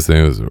see what his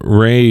name is.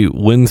 Ray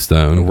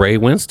Winstone. Ray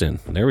Winston.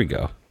 There we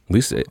go. At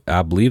least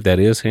I believe that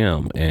is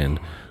him. And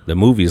the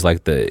movie is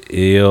like the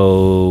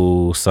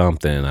ill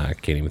something. I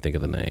can't even think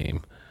of the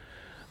name.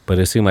 But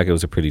it seemed like it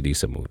was a pretty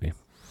decent movie.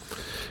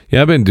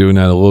 Yeah, I've been doing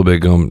that a little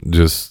bit, going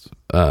just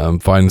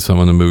finding some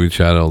on the movie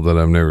channel that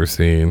I've never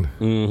seen.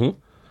 Mm-hmm.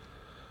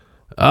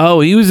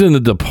 Oh, he was in The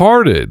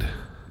Departed.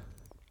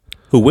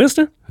 Who,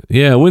 Winston?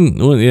 Yeah,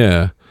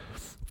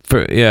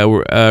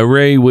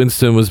 Ray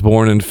Winston was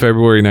born in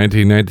February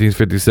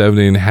 1957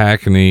 in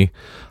Hackney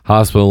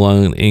Hospital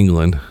in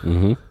England.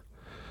 Mm-hmm.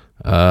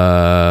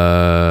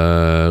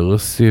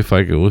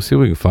 We'll see if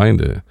we can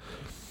find it.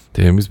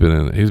 Damn, he's been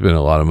in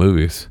a lot of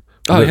movies.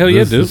 Oh, hell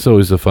yeah, dude. This is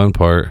always the fun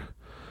part.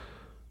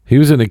 He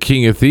was in The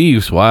King of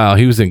Thieves. Wow,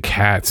 he was in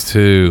Cats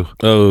too.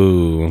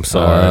 Oh, I'm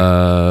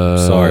sorry.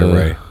 Sorry,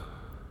 Ray.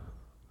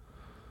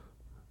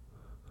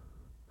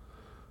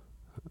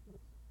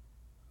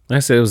 I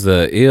said it was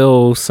the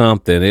ill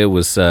something. It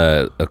was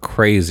a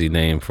crazy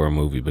name for a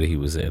movie, but he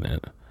was in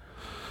it.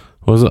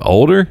 Was it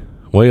older?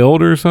 Way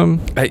older or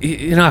something?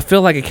 I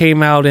feel like it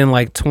came out in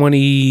like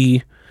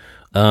 2013,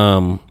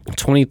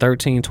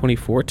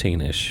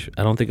 2014-ish.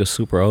 I don't think it's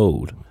super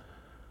old.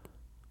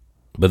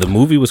 But the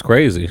movie was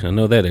crazy. I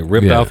know that. It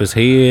ripped off his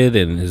head,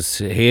 and his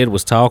head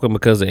was talking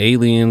because the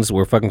aliens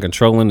were fucking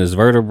controlling his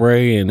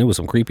vertebrae, and it was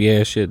some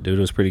creepy-ass shit, dude.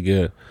 It was pretty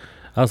good.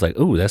 I was like,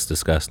 ooh, that's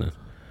disgusting.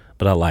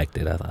 But I liked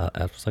it. I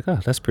was like, oh,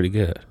 that's pretty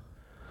good.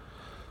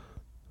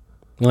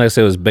 Like I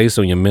said, it was based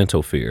on your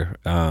mental fear.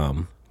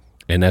 And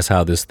that's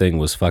how this thing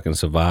was fucking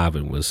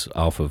surviving, was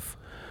off of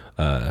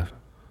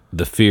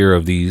the fear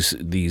of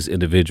these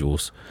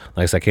individuals.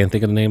 Like I said, I can't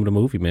think of the name of the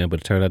movie, man, but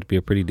it turned out to be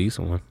a pretty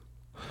decent one.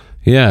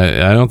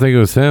 Yeah, I don't think it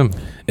was him.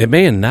 It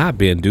may have not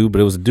been, dude, but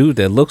it was a dude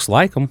that looks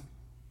like him.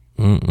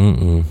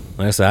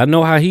 Like I said, I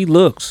know how he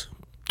looks.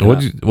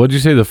 What'd you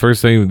say the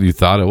first thing you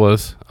thought it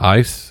was?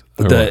 Ice?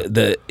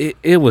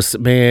 It was,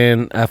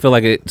 man, I feel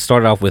like it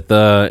started off with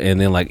and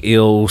then like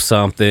ill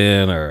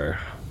something, or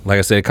like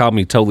I said, it caught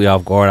me totally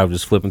off guard. I was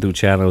just flipping through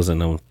channels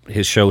and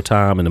his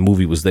Showtime, and the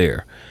movie was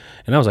there.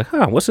 And I was like,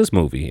 what's this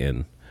movie?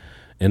 And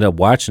ended up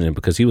watching it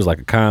because he was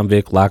like a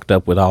convict locked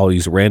up with all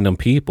these random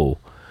people.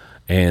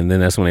 And then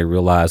that's when they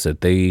realized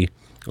that they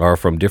are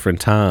from different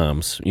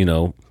times. You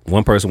know,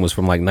 one person was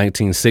from like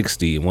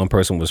 1960, and one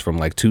person was from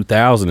like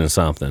 2000 and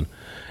something.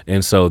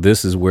 And so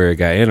this is where it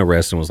got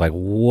interesting, was like,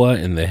 what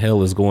in the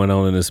hell is going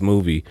on in this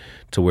movie,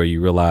 to where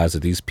you realize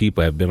that these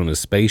people have been on a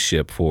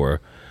spaceship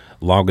for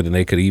longer than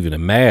they could even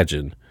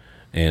imagine.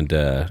 And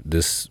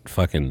this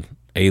fucking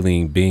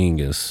alien being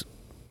is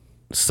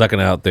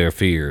sucking out their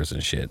fears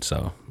and shit.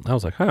 So I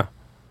was like,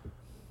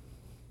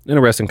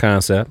 interesting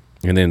concept.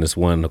 And then this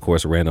one, of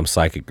course, random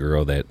psychic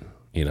girl that,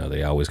 you know,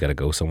 they always got to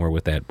go somewhere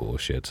with that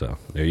bullshit. So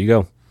there you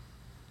go.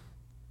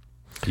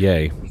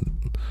 Yay.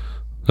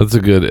 That's a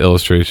good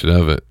illustration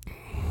of it.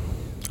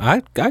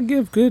 I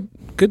give good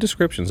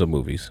descriptions of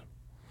movies.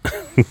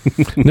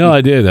 No,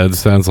 I did. That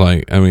sounds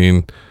like, I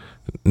mean,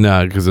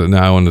 because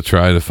now I want to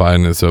try to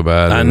find it so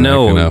bad. I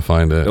know. I cannot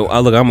find it. Look,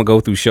 I'm going to go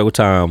through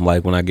Showtime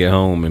like when I get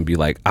home and be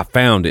like, I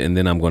found it, and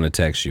then I'm going to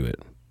text you it.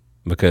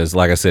 Because,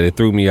 like I said, it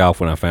threw me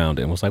off when I found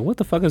it and was like, what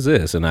the fuck is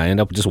this? And I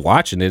end up just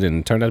watching it, and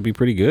it turned out to be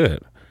pretty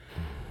good.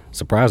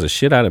 Surprised the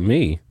shit out of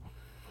me.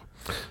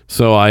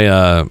 So I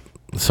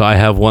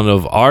have one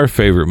of our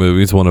favorite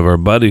movies, one of our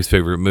buddies'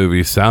 favorite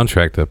movies,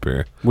 soundtracked up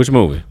here. Which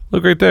movie?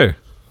 Look right there.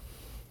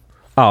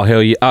 Oh,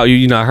 hell yeah. Oh,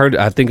 you know, I heard it.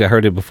 I think I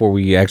heard it before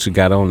we actually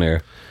got on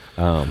there.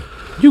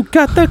 You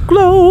got that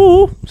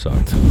glow.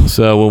 Sorry.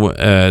 So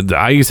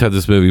I used to have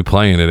this movie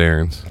playing at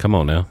Aaron's. Come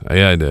on now.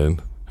 Yeah, I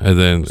did. And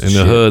then in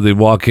the hood, they'd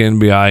walk in,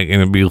 be like,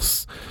 and it'd be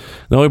the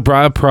only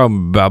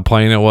problem about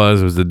playing it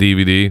was the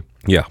DVD.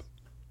 Yeah.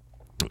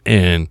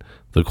 And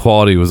the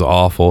quality was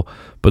awful.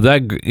 But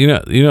that, you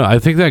know, I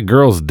think that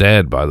girl's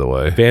dead, by the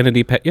way.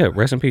 Vanity,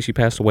 rest in peace. She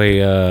passed away.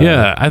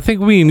 Yeah, I think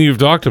me and you've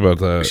talked about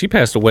that. She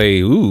passed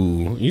away.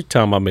 Ooh, you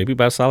talking about maybe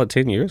about a solid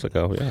 10 years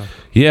ago? Yeah.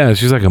 Yeah,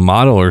 she's like a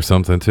model or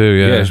something too.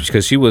 Yeah,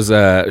 because she was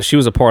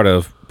a part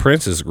of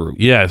Prince's group.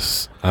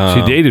 Yes,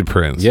 she dated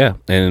Prince. Yeah,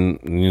 and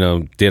you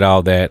know, did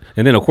all that,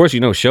 and then of course,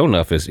 you know, Show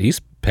Enough he's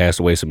passed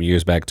away some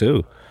years back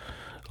too.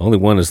 Only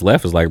one that's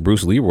left is like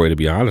Bruce Leroy, to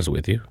be honest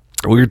with you.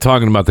 We were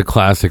talking about the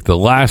classic, The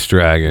Last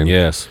Dragon.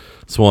 Yes.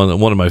 It's one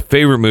of my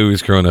favorite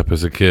movies growing up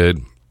as a kid.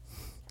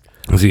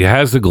 Because he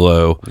has the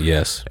glow.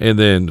 Yes. And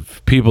then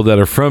people that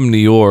are from New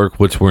York,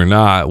 which we're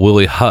not,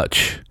 Willie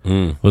Hutch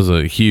was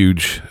a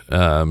huge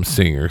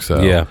singer.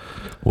 So yeah.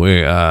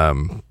 We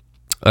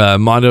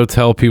Mondo,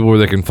 tell people where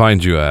they can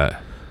find you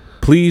at.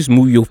 Please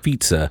move your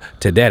pizza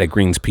to Daddy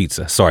Green's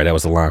Pizza. Sorry, that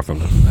was a line from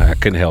them. I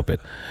couldn't help it.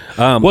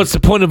 What's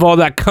the point of all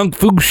that kung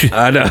fu shit?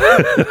 I know.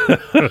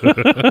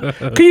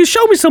 Can you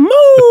show me some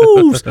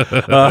moves?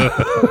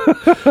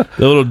 The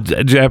little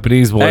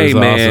Japanese boy. Hey,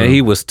 man, awesome.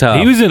 he was tough.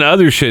 He was in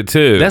other shit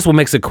too. That's what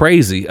makes it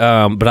crazy.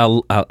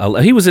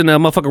 But he was in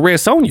motherfucking Red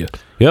Sonja.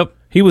 Yep.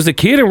 He was a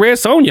kid in Red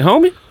Sonja,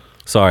 homie.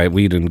 Sorry,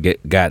 we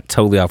didn't got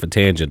totally off a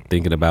tangent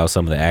thinking about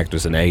some of the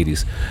actors in the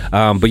 80s.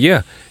 But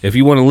yeah, if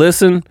you want to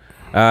listen,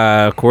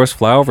 of course,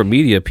 Flyover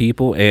Media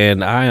people,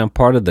 and I am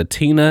part of the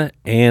Tina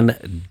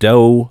and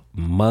Doe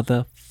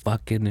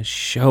motherfucking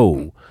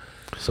show.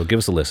 So give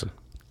us a listen.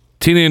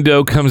 Tina and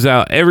Doe comes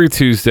out every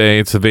Tuesday.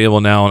 It's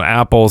available now on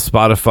Apple,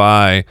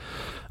 Spotify,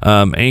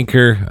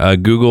 Anchor,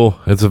 Google.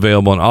 It's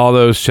available on all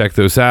those. Check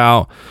those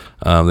out.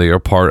 They are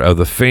part of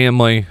the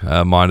family.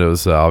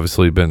 Mondo's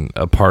obviously been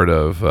a part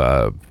of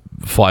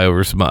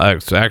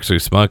Flyover, actually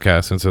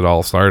Smugcast since it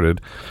all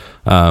started.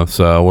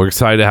 So we're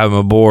excited to have him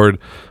aboard.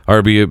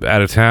 RB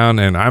out of town,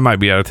 and I might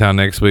be out of town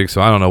next week, so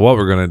I don't know what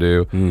we're going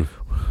to do.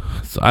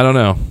 So I don't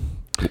know.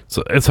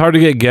 So it's hard to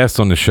get guests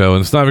on the show,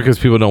 and it's not because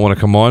people don't want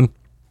to come on.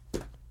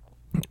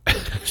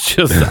 It's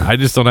just I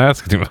just don't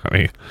ask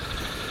anybody,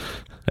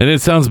 and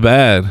it sounds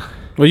bad.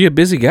 Well, you're a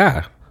busy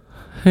guy.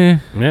 Yeah.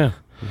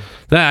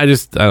 I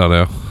don't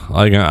know.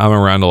 Like I'm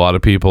around a lot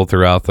of people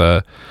throughout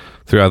the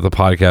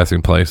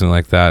podcasting place and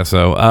like that.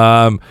 So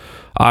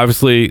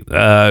obviously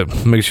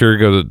make sure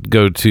to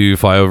go to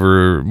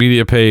Flyover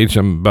Media page.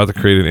 I'm about to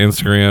create an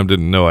Instagram.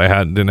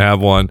 Didn't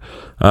have one.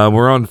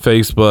 We're on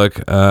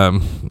Facebook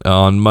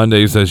on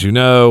Mondays, as you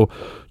know.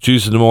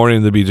 Juice in the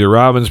Morning, the BJ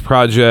Robbins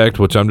Project,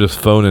 which I'm just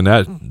phoning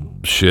that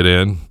shit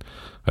in.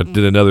 I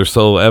did another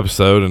solo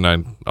episode, and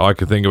all I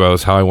could think about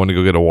was how I wanted to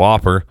go get a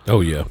Whopper.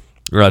 Oh yeah.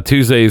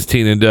 Tuesdays,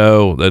 Teen and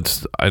Doe.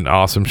 That's an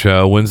awesome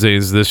show.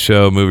 Wednesdays, this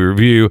show, movie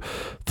review.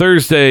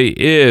 Thursday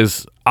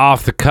is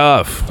Off the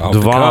Cuff.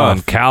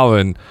 Devon,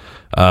 Calvin.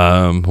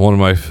 One of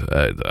my,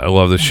 I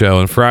love the show.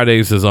 And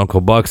Fridays is Uncle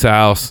Buck's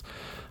House.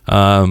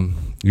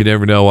 You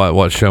never know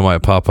what show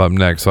might pop up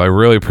next. So I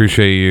really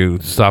appreciate you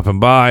stopping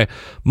by.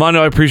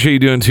 Mondo, I appreciate you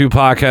doing 2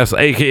 podcasts,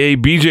 aka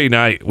BJ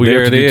Night. We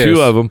have to do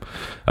 2 of them.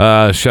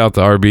 Shout out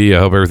to RB. I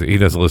hope everything. He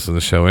doesn't listen to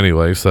the show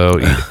anyway, so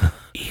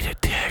eat a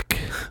dick.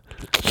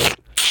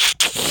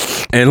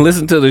 And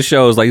listen to the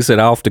shows, like you said,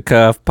 Off the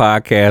Cuff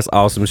podcast,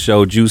 awesome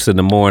show, Juice in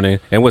the Morning.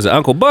 And was it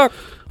Uncle Buck?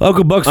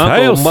 Uncle Buck's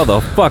Uncle house.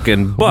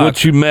 Motherfucking Buck.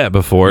 Which you met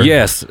before.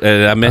 Yes.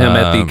 I met him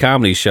at the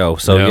comedy show.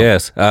 So,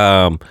 yes.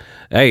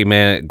 Hey,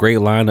 man, great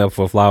lineup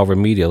for Flyover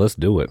Media. Let's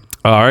do it.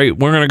 All right.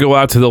 We're going to go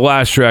out to the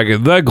last track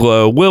of The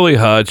Glow, Willie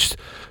Hutch.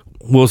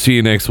 We'll see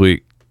you next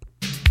week.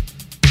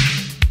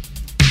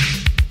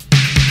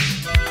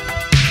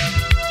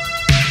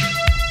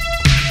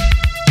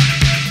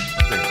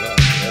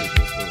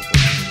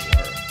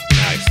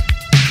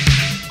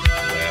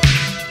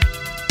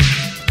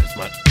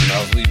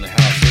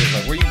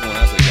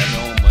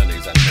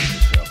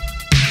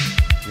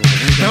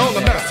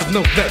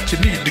 Know that you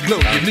need to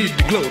glow, you need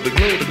to glow, the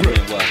glow, the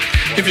glow.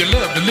 If you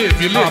love to live,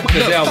 you live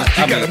to love.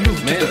 You gotta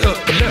move to the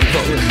upper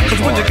level. Cause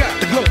when you got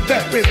the glow, there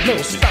is no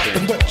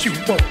stopping what you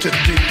want to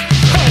do.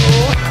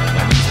 Oh.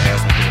 My niece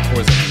asked me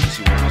for the course of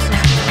she wants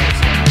my sister.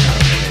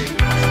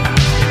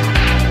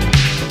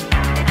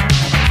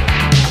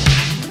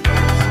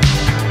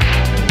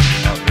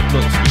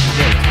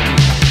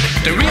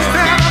 To reach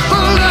that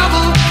upper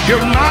level,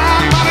 your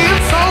mind, body,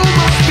 and soul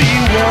must be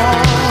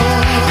one.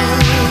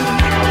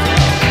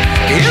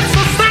 It's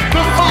a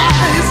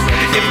sacrifice.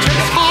 It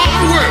takes hard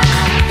work.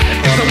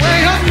 It's a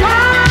way of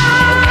life.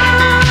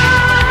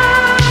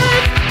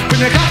 When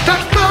you got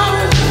that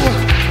glow,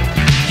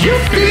 you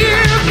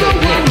feel